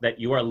about that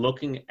you are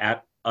looking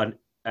at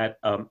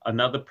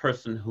another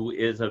person who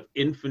is of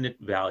infinite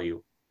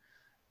value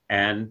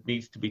and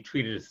needs to be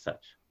treated as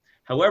such.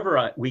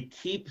 However, we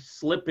keep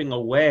slipping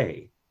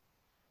away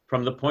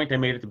from the point I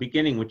made at the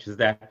beginning, which is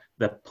that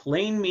the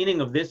plain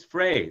meaning of this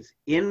phrase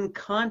in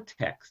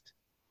context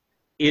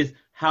is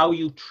how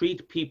you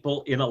treat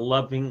people in a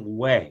loving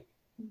way.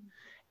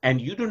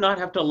 And you do not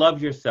have to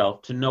love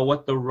yourself to know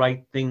what the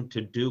right thing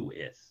to do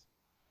is,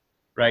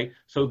 right?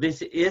 So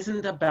this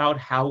isn't about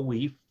how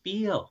we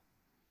feel.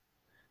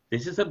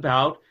 This is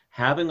about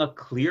having a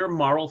clear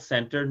moral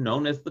center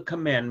known as the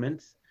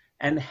commandments,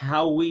 and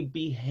how we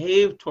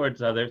behave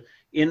towards others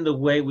in the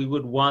way we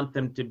would want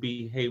them to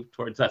behave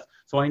towards us.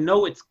 So I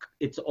know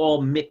it's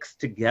all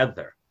mixed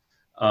together,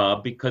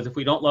 because if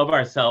we don't love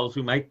ourselves,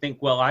 we might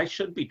think, well, I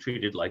should be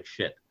treated like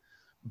shit.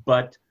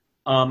 But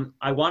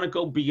I want to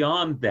go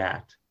beyond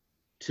that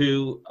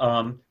to,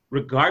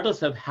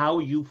 regardless of how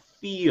you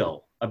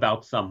feel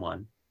about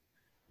someone,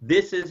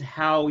 this is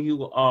how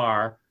you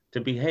are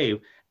to behave.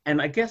 And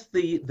I guess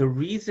the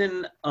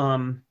reason,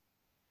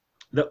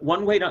 that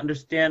one way to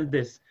understand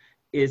this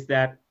is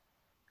that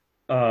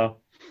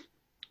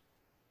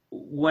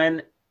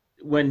when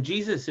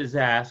Jesus is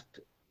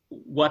asked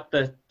what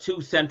the two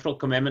central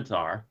commandments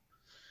are,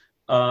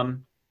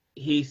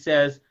 he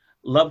says,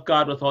 love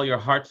God with all your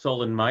heart,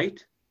 soul, and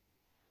might,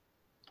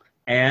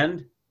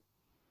 and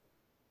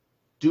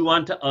do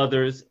unto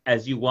others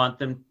as you want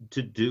them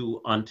to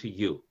do unto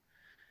you.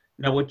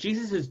 Now, what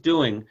Jesus is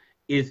doing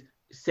is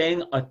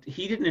saying,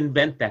 he didn't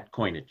invent that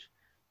coinage.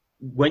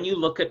 When you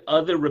look at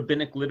other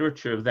rabbinic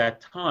literature of that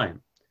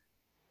time,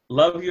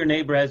 love your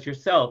neighbor as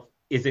yourself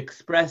is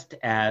expressed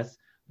as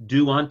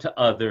do unto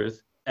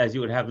others as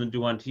you would have them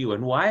do unto you.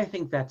 And why I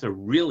think that's a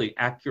really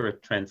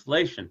accurate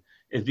translation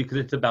is because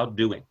it's about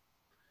doing.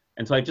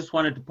 And so I just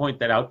wanted to point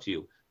that out to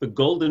you. The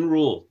golden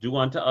rule, do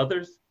unto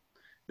others,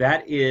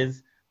 that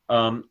is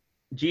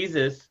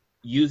Jesus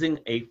using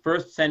a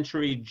first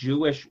century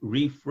Jewish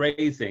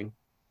rephrasing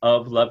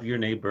of love your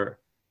neighbor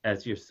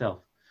as yourself.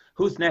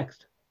 Who's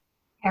next?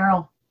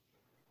 Carol.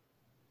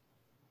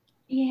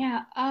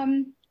 Yeah.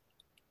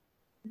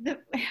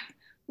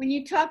 When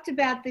you talked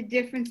about the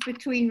difference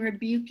between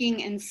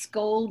rebuking and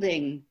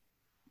scolding,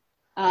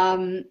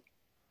 the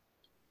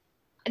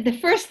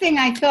first thing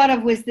I thought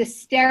of was the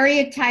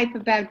stereotype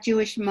about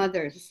Jewish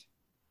mothers.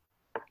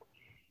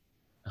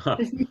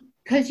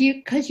 Because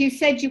you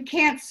said you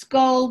can't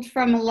scold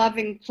from a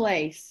loving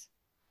place.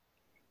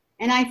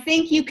 And I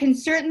think you can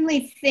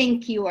certainly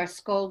think you are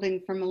scolding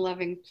from a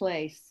loving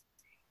place.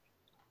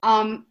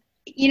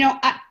 You know,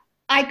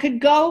 I could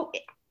go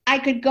I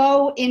could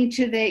go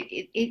into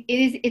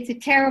it's a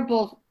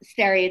terrible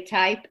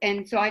stereotype,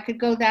 and so I could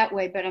go that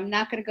way, but I'm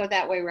not going to go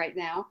that way right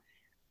now.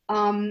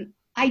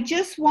 I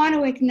just want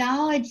to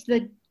acknowledge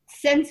the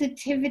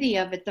sensitivity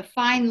of it, the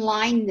fine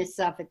lineness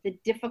of it, the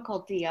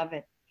difficulty of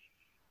it,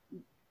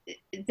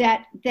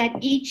 that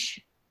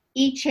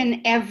each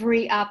and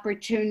every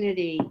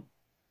opportunity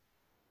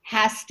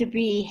has to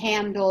be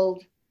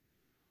handled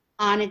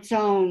on its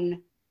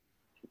own,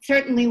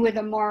 certainly with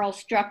a moral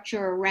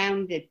structure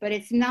around it. But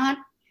it's not,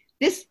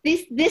 this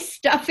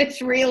stuff,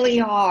 it's really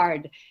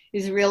hard,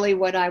 is really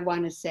what I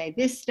want to say.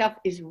 This stuff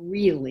is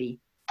really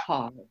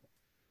hard.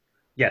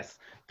 Yes,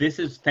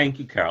 thank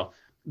you, Carol.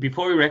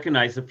 Before we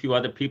recognize a few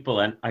other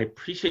people, and I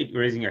appreciate you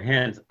raising your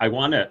hands, I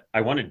want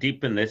to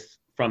deepen this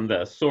from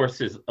the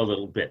sources a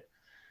little bit.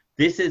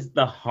 This is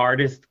the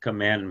hardest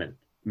commandment,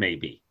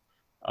 maybe.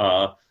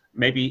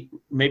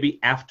 Maybe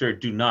after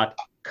do not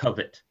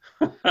covet,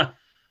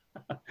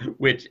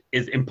 which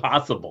is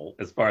impossible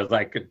as far as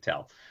I could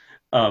tell.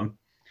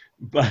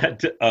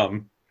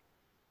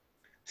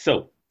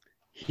 So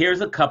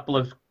here's a couple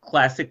of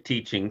classic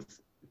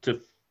teachings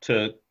to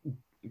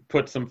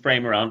put some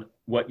frame around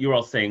what you're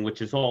all saying,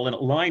 which is all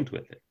aligned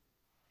with it.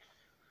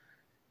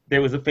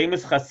 There was a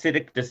famous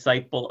Hasidic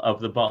disciple of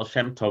the Baal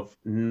Shem Tov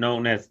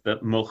known as the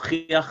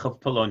Mochiach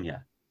of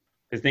Polonia.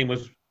 His name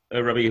was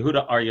Rabbi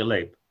Yehuda Arya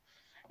Leib.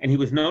 And he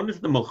was known as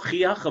the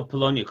Mochiach of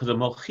Polonia because a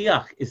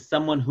Mochiach is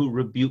someone who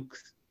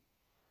rebukes.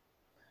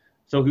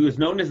 So he was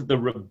known as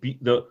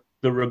the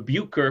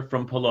rebuker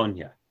from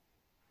Polonia.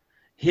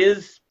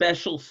 His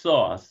special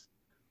sauce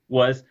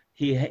was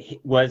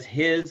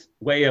his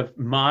way of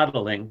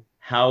modeling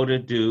how to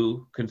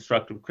do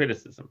constructive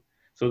criticism.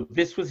 So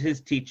this was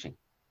his teaching.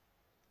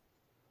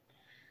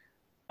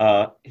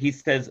 He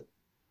says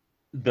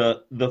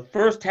the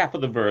first half of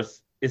the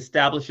verse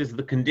establishes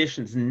the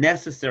conditions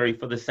necessary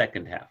for the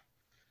second half.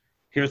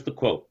 Here's the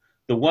quote.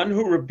 The one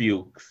who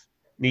rebukes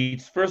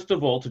needs first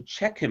of all to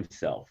check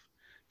himself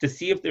to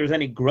see if there's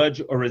any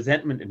grudge or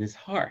resentment in his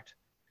heart,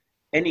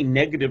 any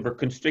negative or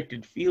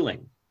constricted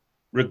feeling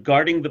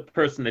regarding the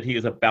person that he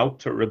is about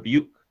to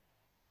rebuke.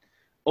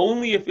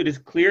 Only if it is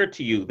clear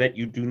to you that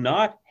you do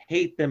not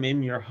hate them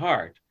in your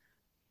heart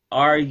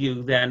are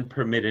you then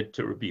permitted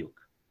to rebuke.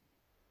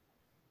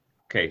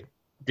 Okay,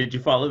 did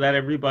you follow that,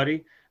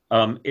 everybody?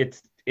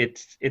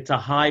 It's a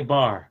high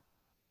bar,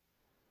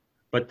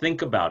 but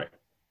think about it.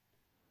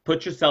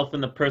 Put yourself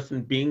in the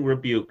person being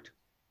rebuked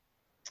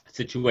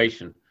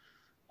situation.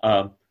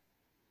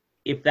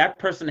 If that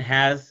person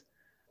has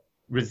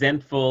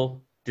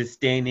resentful,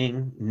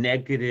 disdaining,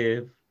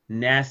 negative,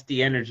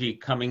 nasty energy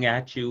coming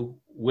at you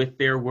with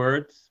their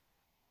words,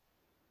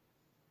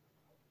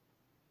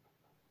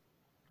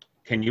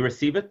 can you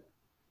receive it?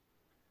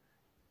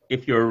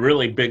 If you're a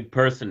really big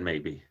person,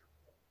 maybe.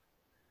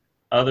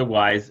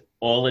 Otherwise,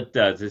 all it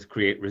does is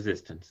create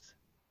resistance.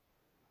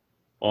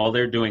 All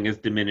they're doing is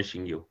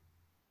diminishing you.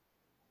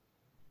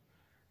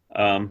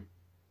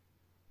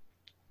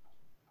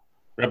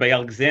 Rabbi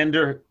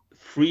Alexander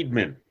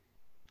Friedman,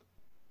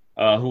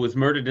 who was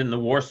murdered in the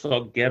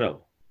Warsaw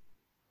Ghetto,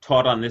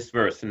 taught on this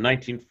verse in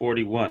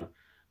 1941.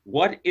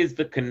 What is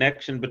the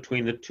connection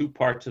between the two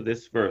parts of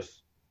this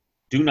verse?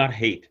 Do not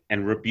hate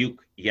and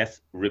rebuke,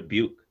 yes,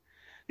 rebuke.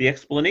 The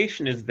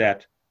explanation is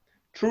that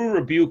true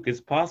rebuke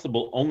is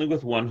possible only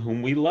with one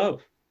whom we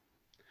love,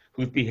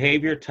 whose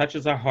behavior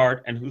touches our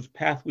heart and whose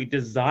path we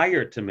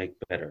desire to make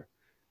better,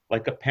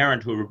 like a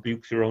parent who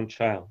rebukes your own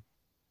child.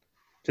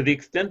 To the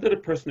extent that a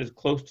person is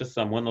close to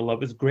someone, the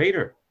love is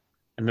greater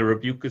and the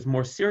rebuke is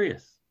more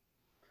serious.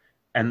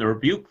 And the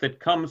rebuke that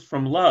comes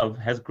from love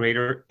has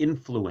greater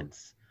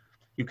influence.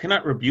 You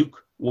cannot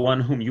rebuke one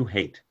whom you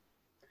hate.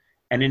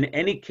 And in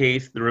any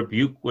case, the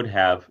rebuke would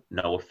have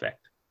no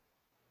effect.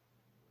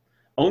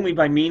 Only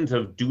by means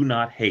of do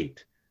not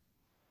hate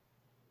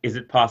is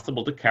it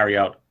possible to carry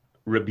out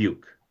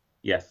rebuke.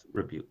 Yes,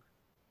 rebuke.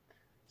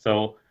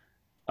 So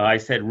I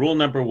said rule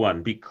number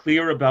 1, be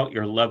clear about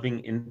your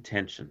loving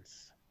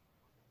intentions.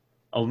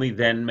 Only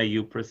then may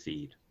you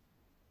proceed.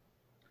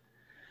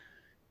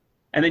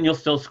 And then you'll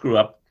still screw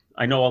up.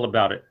 I know all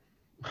about it.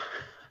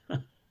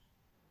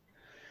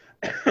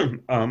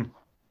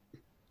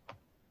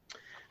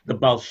 The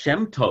Baal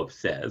Shem Tov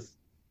says,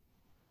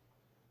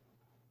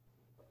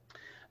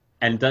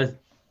 and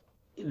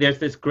there's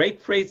this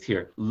great phrase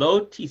here,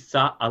 lo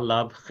tisa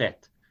alav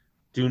chet,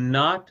 do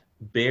not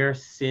bear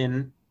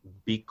sin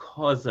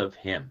because of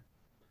him.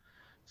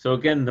 So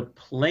again, the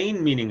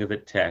plain meaning of the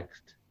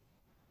text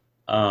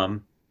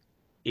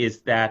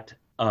is that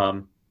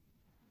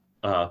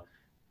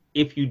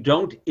if you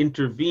don't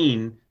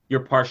intervene,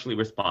 you're partially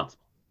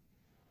responsible.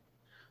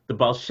 The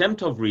Baal Shem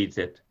Tov reads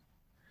it,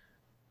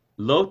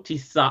 lo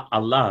tisa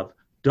alav,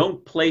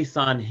 don't place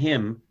on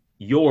him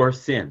your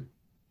sin,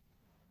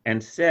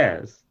 and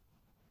says,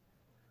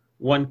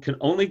 one can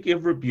only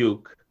give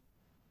rebuke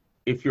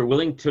if you're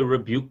willing to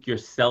rebuke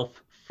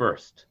yourself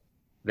first.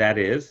 That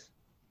is,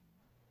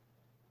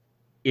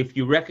 if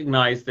you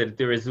recognize that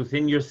there is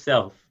within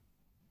yourself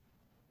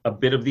a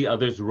bit of the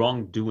other's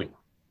wrongdoing.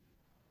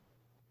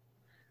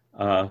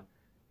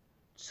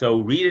 So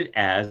read it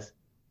as,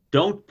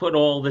 don't put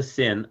all the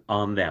sin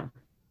on them.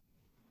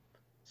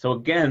 So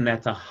again,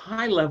 that's a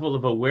high level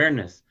of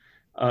awareness.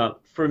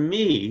 For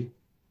me,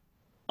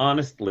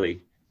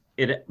 honestly,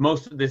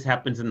 most of this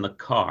happens in the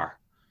car.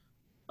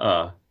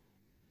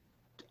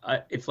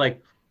 It's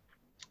like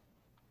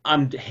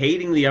I'm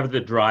hating the other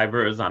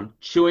drivers. I'm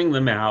chewing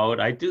them out.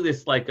 I do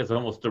this like as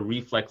almost a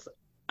reflex.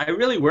 I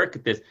really work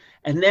at this.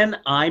 And then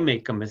I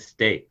make a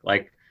mistake.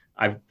 Like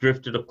I've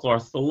drifted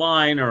across the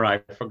line, or I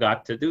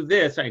forgot to do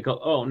this. I go,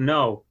 oh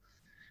no,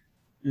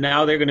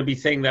 now they're going to be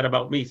saying that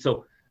about me.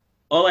 So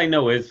all I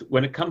know is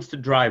when it comes to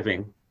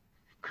driving,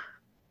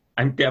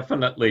 I'm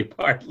definitely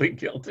partly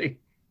guilty.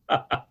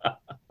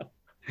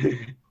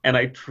 And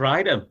I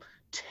try to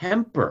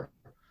temper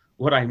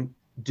what I'm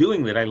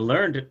doing that I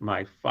learned at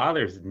my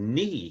father's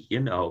knee,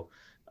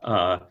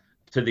 to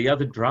the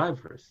other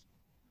drivers.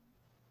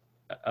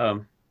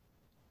 I'm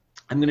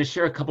going to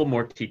share a couple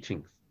more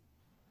teachings.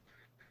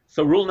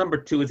 So rule number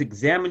 2 is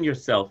examine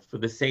yourself for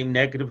the same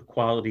negative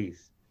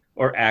qualities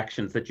or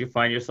actions that you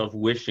find yourself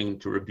wishing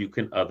to rebuke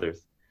in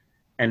others,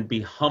 and be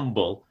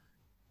humble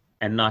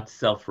and not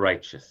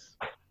self-righteous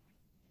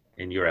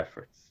in your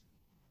efforts.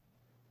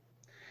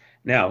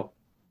 Now,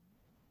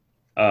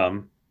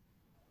 the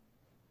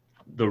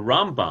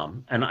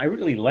Rambam, and I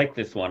really like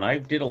this one. I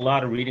did a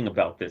lot of reading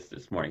about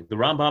this morning. The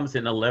Rambam's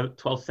in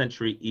 12th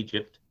century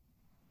Egypt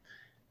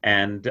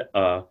and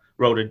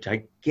wrote a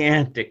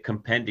gigantic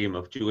compendium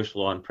of Jewish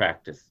law and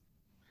practice.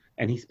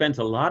 And he spends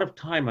a lot of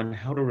time on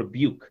how to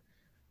rebuke.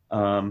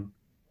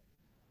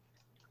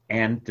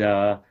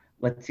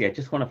 Let's see, I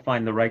just want to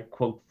find the right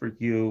quote for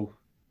you.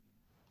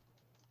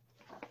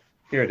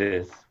 Here it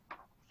is.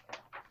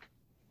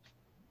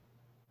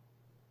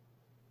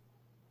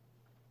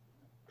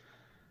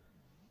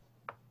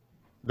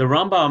 The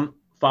Rambam,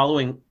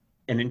 following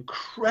an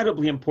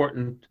incredibly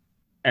important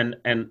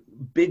and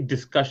big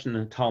discussion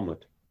in the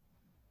Talmud,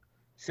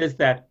 says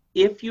that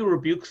if you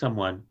rebuke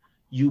someone,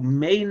 you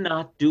may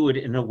not do it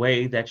in a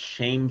way that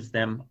shames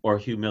them or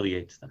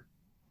humiliates them.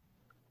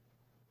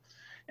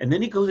 And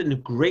then he goes into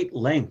great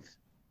length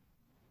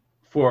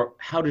for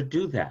how to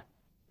do that,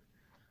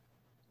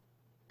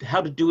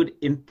 how to do it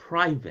in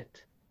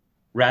private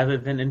rather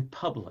than in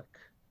public.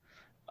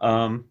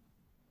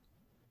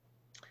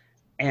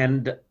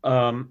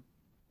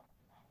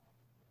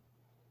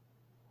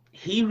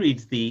 He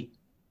reads that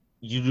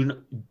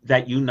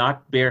you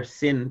not bear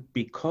sin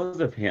because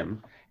of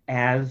him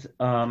as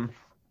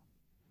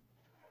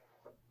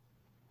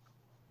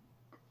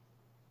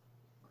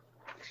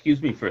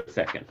excuse me for a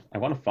second. I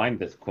want to find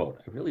this quote.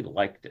 I really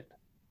liked it.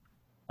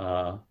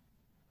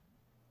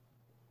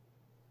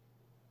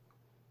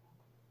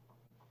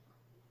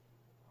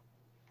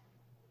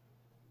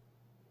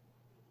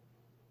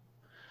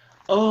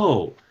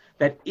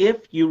 That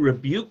if you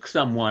rebuke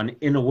someone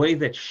in a way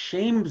that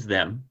shames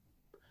them,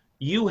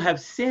 you have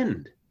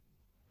sinned.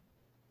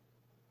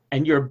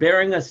 And you're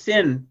bearing a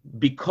sin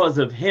because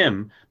of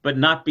him, but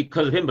not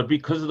because of him, but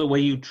because of the way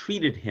you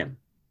treated him.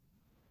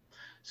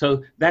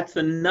 So that's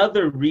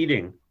another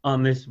reading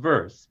on this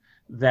verse,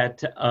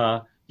 that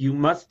you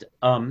must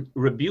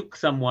rebuke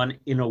someone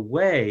in a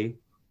way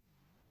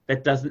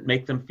that doesn't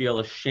make them feel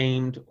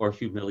ashamed or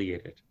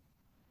humiliated.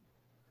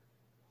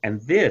 And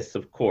this,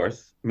 of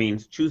course,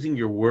 means choosing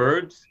your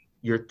words,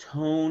 your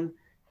tone,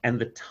 and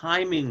the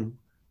timing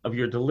of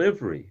your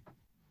delivery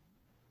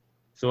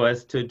so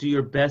as to do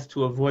your best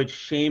to avoid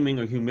shaming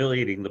or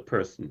humiliating the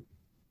person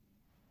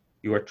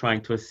you are trying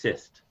to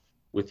assist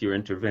with your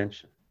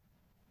intervention.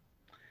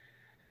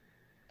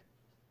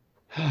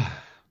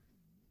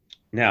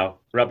 Now,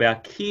 Rabbi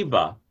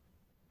Akiva,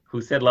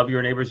 who said, love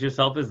your neighbors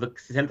yourself as the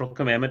central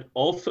commandment,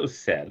 also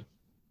said,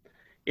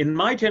 in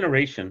my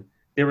generation,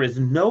 there is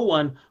no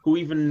one who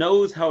even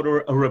knows how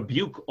a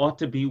rebuke ought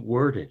to be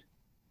worded.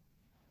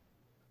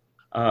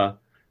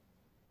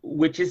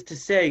 Which is to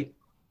say,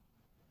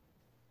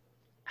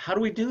 how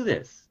do we do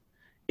this?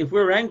 If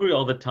we're angry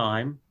all the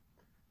time,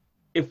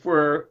 if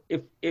we're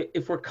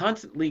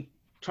constantly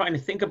trying to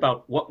think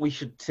about what we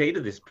should say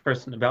to this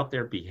person about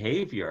their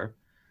behavior,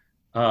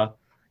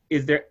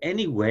 is there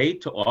any way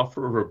to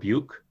offer a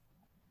rebuke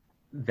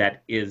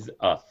that is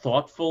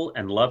thoughtful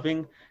and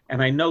loving?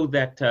 And I know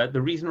that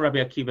the reason Rabbi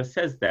Akiva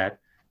says that,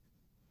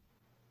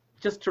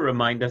 just to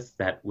remind us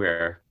that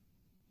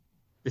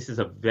this is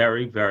a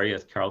very, very,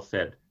 as Carol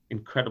said,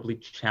 incredibly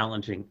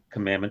challenging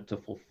commandment to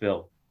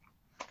fulfill.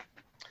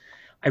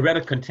 I read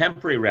a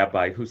contemporary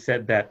rabbi who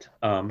said that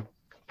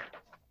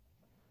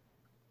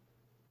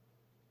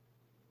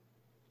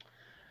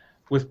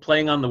was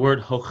playing on the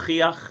word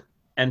hochiach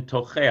and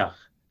tochiach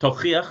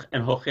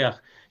and hochiach.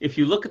 If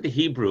you look at the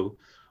Hebrew,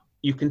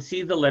 you can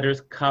see the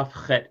letters kaf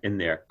chet in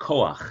there,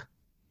 koach,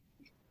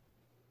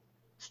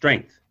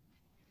 strength.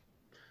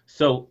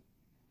 So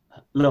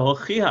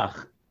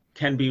lehochiach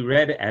can be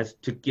read as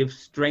to give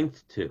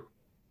strength to,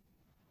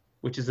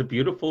 which is a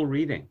beautiful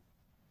reading.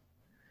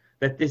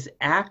 That this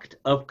act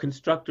of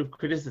constructive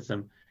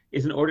criticism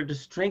is in order to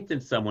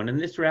strengthen someone. And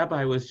this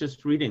rabbi was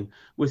just reading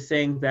was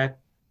saying that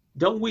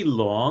don't we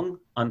long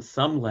on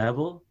some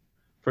level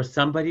for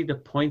somebody to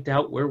point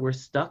out where we're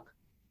stuck?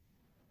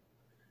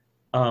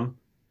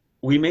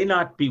 We may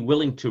not be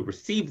willing to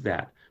receive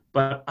that,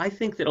 but I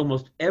think that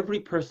almost every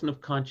person of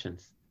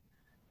conscience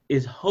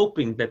is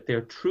hoping that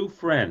their true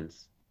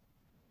friends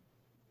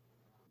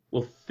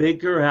will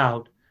figure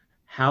out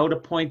how to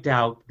point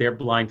out their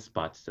blind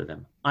spots to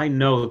them. I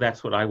know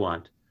that's what I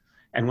want.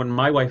 And when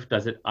my wife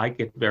does it, I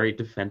get very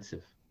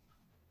defensive.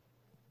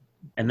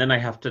 And then I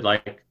have to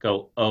like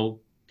go,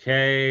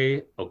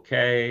 okay.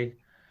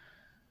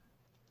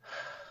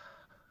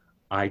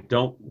 I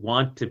don't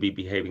want to be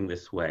behaving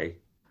this way.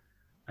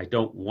 I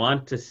don't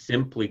want to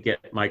simply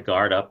get my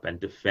guard up and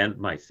defend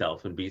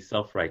myself and be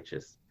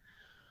self-righteous.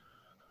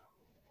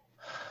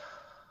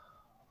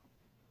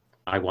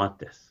 I want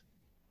this.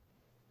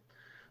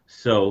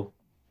 So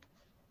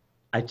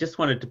I just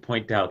wanted to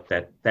point out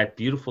that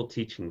beautiful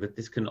teaching, that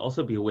this can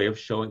also be a way of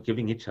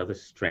giving each other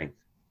strength.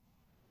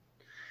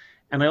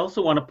 And I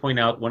also want to point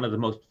out one of the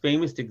most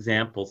famous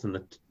examples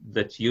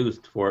that's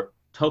used for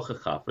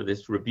tochacha, for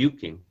this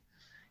rebuking,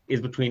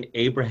 is between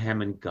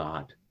Abraham and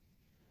God.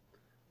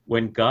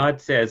 When God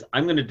says,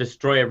 I'm going to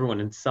destroy everyone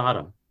in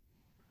Sodom,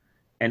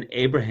 and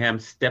Abraham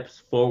steps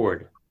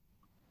forward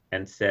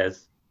and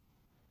says,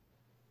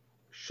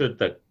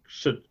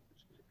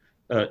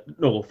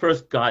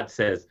 first God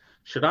says,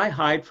 should I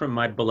hide from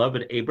my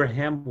beloved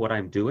Abraham what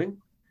I'm doing?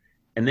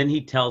 And then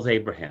he tells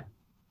Abraham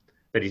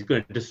that he's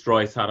going to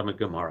destroy Sodom and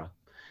Gomorrah.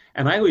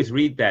 And I always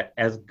read that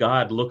as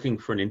God looking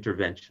for an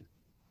intervention.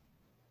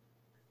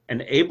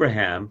 And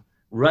Abraham,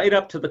 right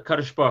up to the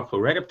Kadosh Baruch Hu,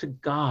 right up to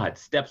God,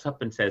 steps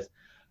up and says,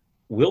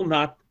 will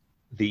not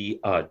the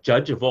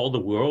judge of all the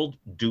world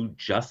do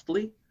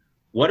justly?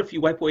 What if you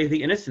wipe away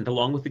the innocent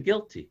along with the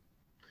guilty?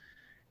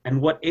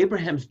 And what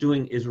Abraham's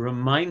doing is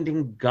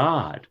reminding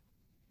God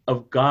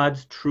of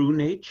God's true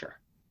nature.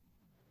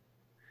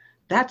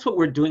 That's what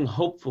we're doing,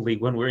 hopefully,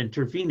 when we're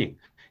intervening,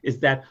 is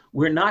that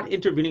we're not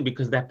intervening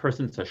because that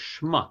person's a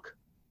schmuck.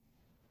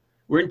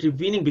 We're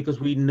intervening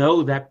because we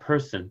know that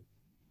person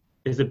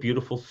is a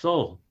beautiful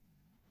soul.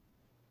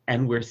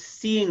 And we're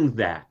seeing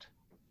that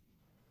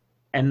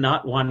and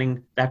not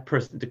wanting that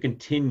person to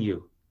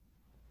continue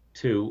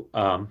to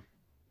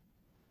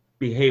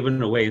behave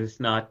in a way that's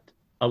not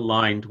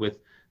aligned with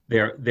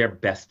their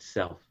best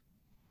self.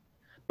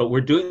 But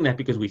we're doing that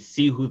because we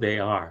see who they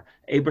are.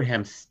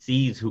 Abraham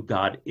sees who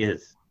God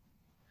is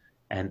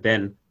and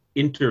then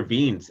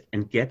intervenes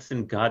and gets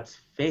in God's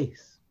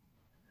face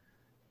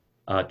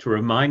to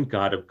remind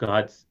God of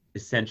God's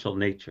essential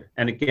nature.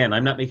 And again,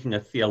 I'm not making a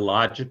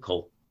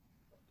theological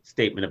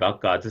statement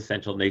about God's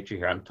essential nature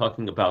here. I'm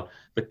talking about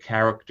the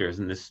characters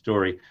in this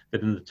story,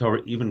 that in the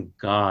Torah, even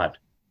God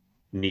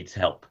needs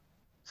help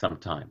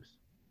sometimes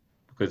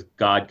because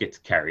God gets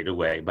carried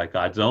away by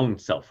God's own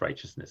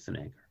self-righteousness and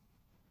anger.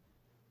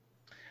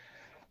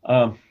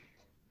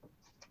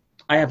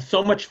 I have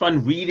so much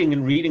fun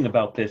reading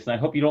about this, and I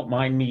hope you don't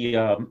mind me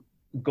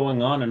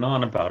going on and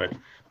on about it.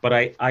 But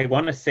I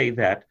want to say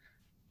that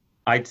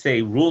I'd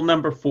say rule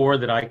number 4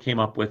 that I came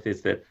up with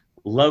is that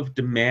love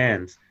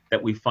demands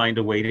that we find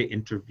a way to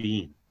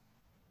intervene.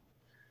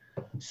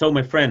 So,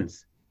 my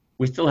friends,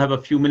 we still have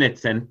a few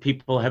minutes, and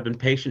people have been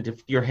patient.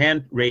 If your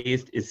hand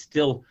raised is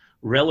still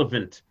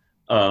relevant,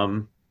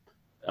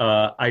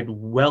 I'd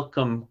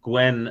welcome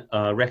Gwen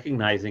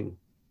recognizing.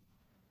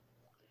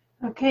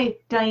 Okay,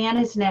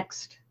 Diana's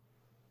next.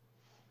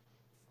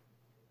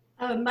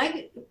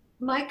 My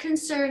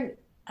concern,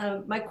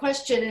 my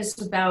question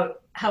is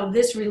about how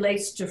this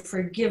relates to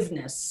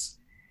forgiveness.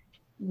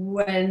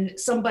 When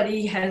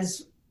somebody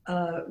has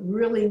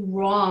really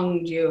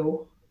wronged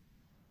you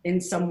in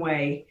some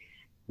way,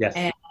 yes,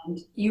 and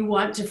you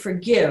want to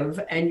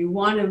forgive and you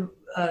want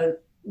to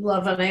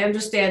love, and I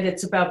understand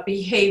it's about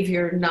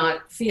behavior,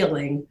 not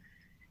feeling.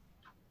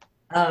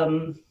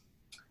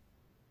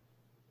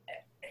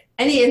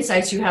 Any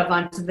insights you have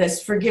onto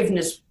this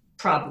forgiveness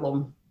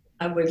problem,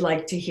 I would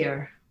like to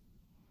hear.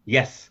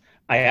 Yes,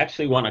 I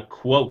actually want to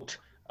quote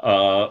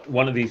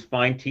one of these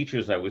fine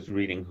teachers I was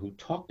reading who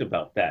talked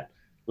about that.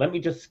 Let me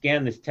just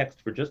scan this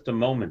text for just a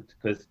moment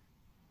because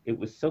it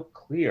was so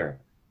clear.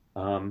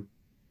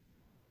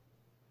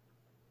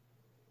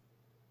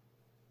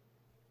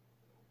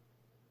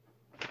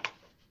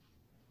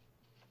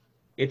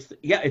 It's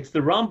the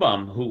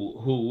Rambam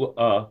who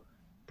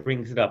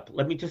brings it up.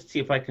 Let me just see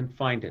if I can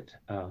find it.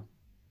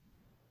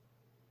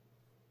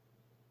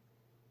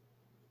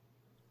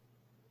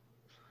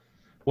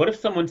 What if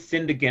someone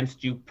sinned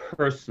against you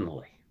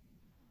personally?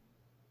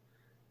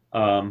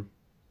 And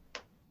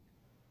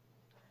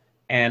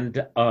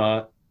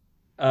the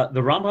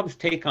Rambam's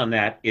take on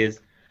that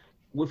is,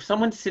 if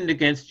someone sinned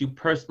against you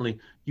personally,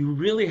 you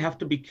really have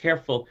to be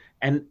careful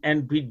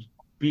and be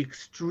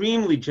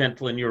extremely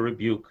gentle in your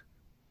rebuke,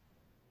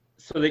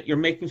 so that you're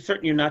making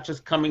certain you're not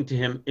just coming to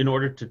him in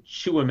order to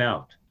chew him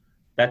out.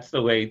 That's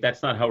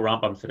not how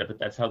Rambam said it, but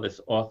that's how this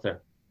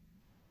author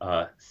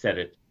said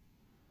it.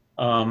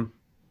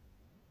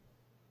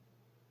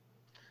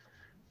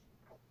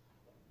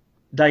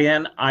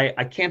 Diane,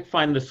 I can't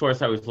find the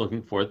source I was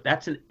looking for.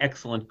 That's an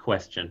excellent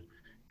question,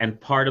 and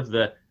part of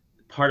the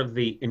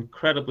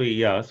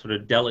incredibly sort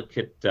of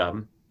delicate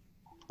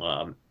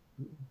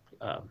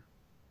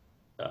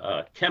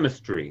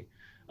chemistry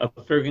of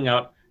figuring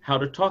out how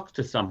to talk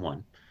to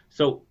someone.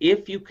 So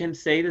if you can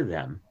say to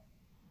them,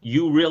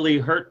 "You really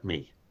hurt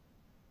me,"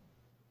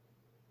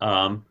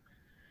 and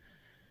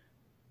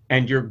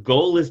your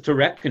goal is to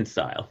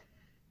reconcile,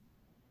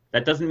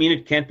 that doesn't mean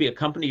it can't be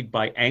accompanied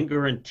by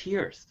anger and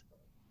tears.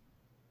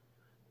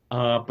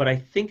 But I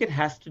think it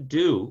has to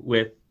do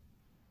with,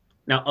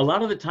 now, a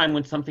lot of the time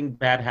when something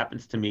bad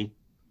happens to me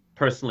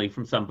personally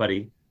from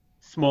somebody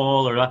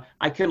small, or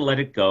I can let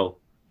it go.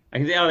 I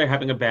can say, oh, they're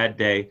having a bad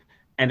day,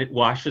 and it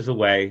washes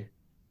away.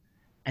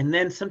 And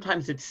then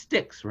sometimes it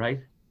sticks,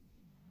 right?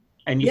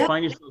 And you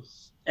find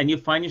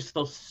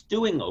yourself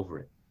stewing over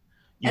it.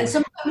 And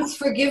sometimes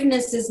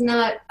forgiveness is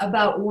not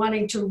about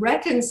wanting to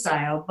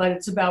reconcile, but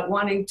it's about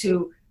wanting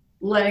to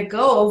let it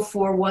go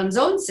for one's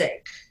own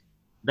sake.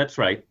 That's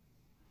right.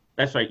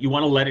 That's right. You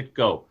want to let it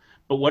go.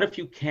 But what if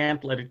you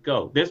can't let it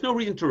go? There's no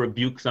reason to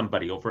rebuke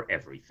somebody over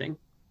everything.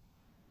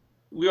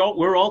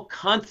 We're all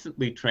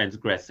constantly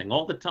transgressing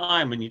all the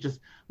time, and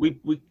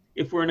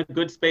if we're in a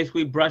good space,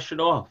 we brush it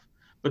off.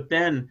 But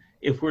then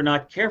if we're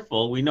not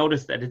careful, we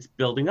notice that it's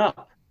building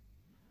up.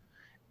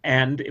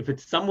 And if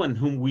it's someone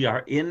whom we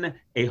are in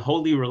a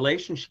holy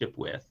relationship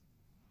with,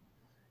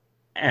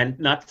 and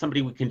not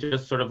somebody we can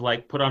just sort of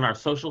like put on our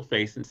social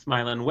face and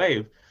smile and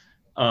wave,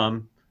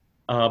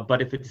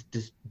 but if it's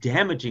just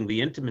damaging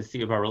the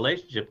intimacy of our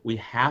relationship, we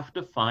have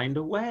to find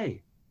a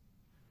way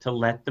to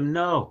let them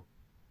know.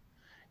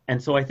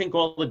 And so I think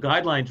all the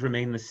guidelines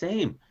remain the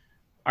same.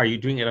 Are you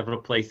doing it out of a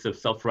place of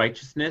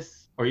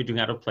self-righteousness, or are you doing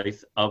it out of a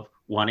place of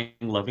wanting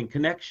loving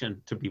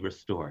connection to be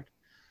restored?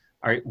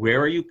 Where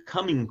are you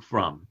coming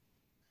from?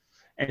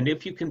 And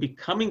if you can be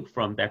coming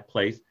from that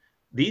place,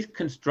 these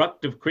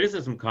constructive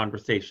criticism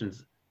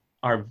conversations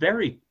are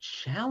very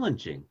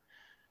challenging,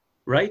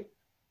 right?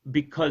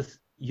 Because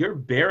you're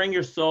bearing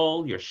your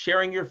soul, you're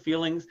sharing your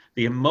feelings,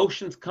 the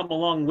emotions come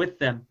along with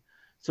them.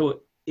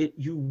 So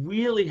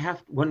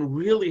one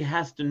really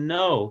has to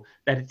know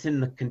that it's in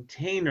the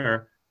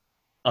container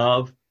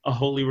of a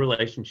holy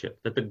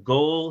relationship, that the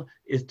goal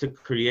is to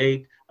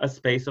create a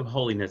space of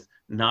holiness,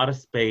 not a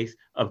space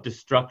of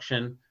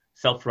destruction,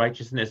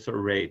 self-righteousness, or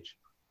rage.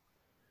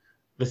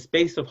 The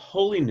space of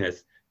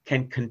holiness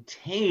can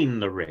contain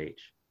the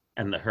rage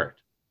and the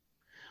hurt.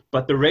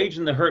 But the rage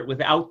and the hurt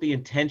without the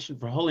intention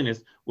for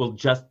holiness will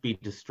just be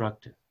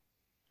destructive.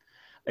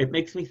 It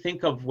makes me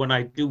think of when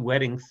I do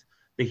weddings,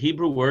 the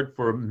Hebrew word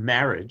for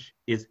marriage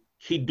is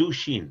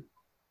kiddushin,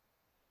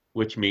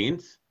 which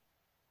means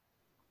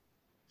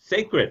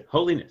sacred,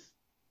 holiness,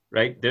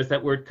 right? There's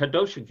that word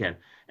kadosh again.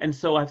 And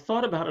so I've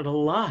thought about it a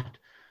lot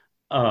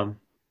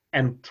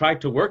and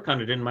tried to work on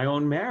it in my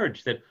own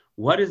marriage, that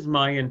what is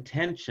my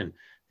intention?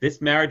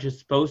 This marriage is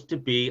supposed to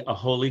be a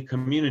holy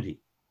community.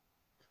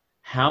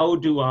 How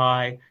do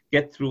I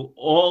get through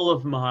all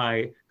of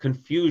my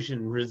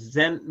confusion,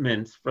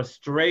 resentments,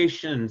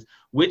 frustrations?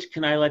 Which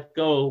can I let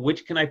go?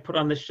 Which can I put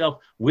on the shelf?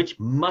 Which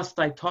must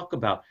I talk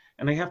about?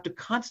 And I have to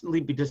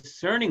constantly be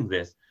discerning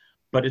this,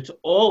 but it's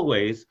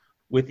always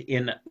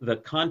within the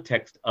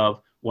context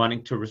of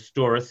wanting to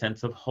restore a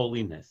sense of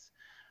holiness.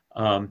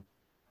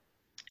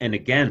 And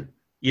again,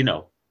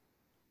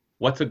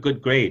 what's a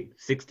good grade?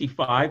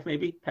 65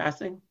 maybe,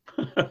 passing?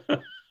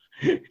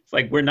 It's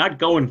like we're not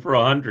going for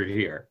 100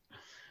 here.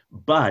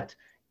 But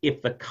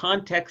if the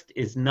context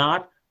is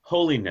not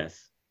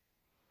holiness,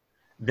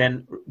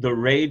 then the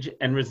rage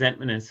and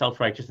resentment and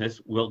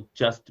self-righteousness will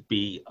just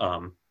be,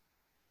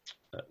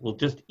 will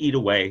just eat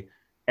away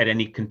at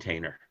any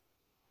container,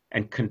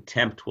 and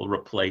contempt will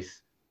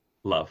replace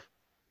love.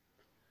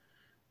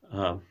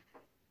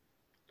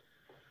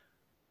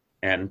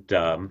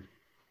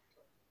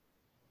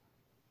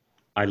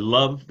 I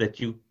love that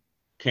you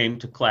came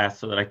to class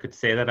so that I could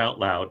say that out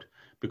loud,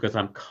 because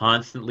I'm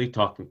constantly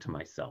talking to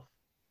myself,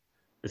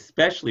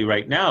 especially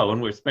right now when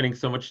we're spending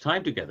so much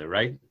time together,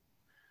 right?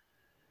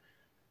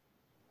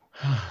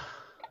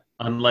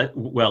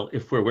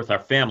 If we're with our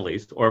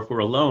families, or if we're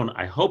alone,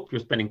 I hope you're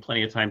spending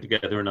plenty of time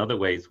together in other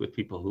ways with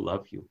people who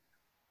love you.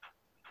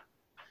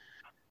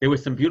 There were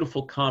some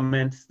beautiful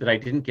comments that I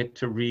didn't get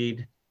to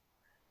read,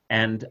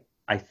 and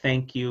I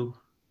thank you.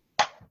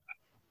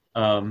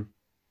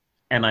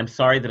 And I'm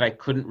sorry that I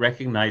couldn't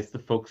recognize the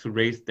folks who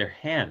raised their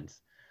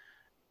hands.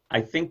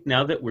 I think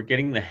now that we're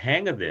getting the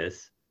hang of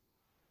this,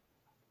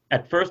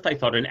 at first I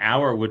thought an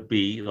hour would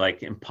be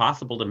like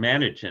impossible to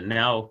manage, and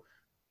now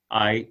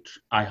I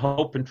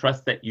hope and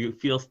trust that you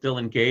feel still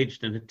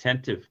engaged and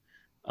attentive,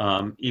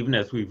 even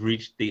as we've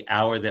reached the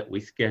hour that we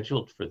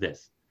scheduled for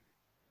this.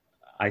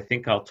 I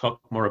think I'll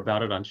talk more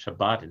about it on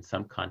Shabbat in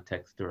some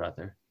context or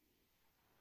other.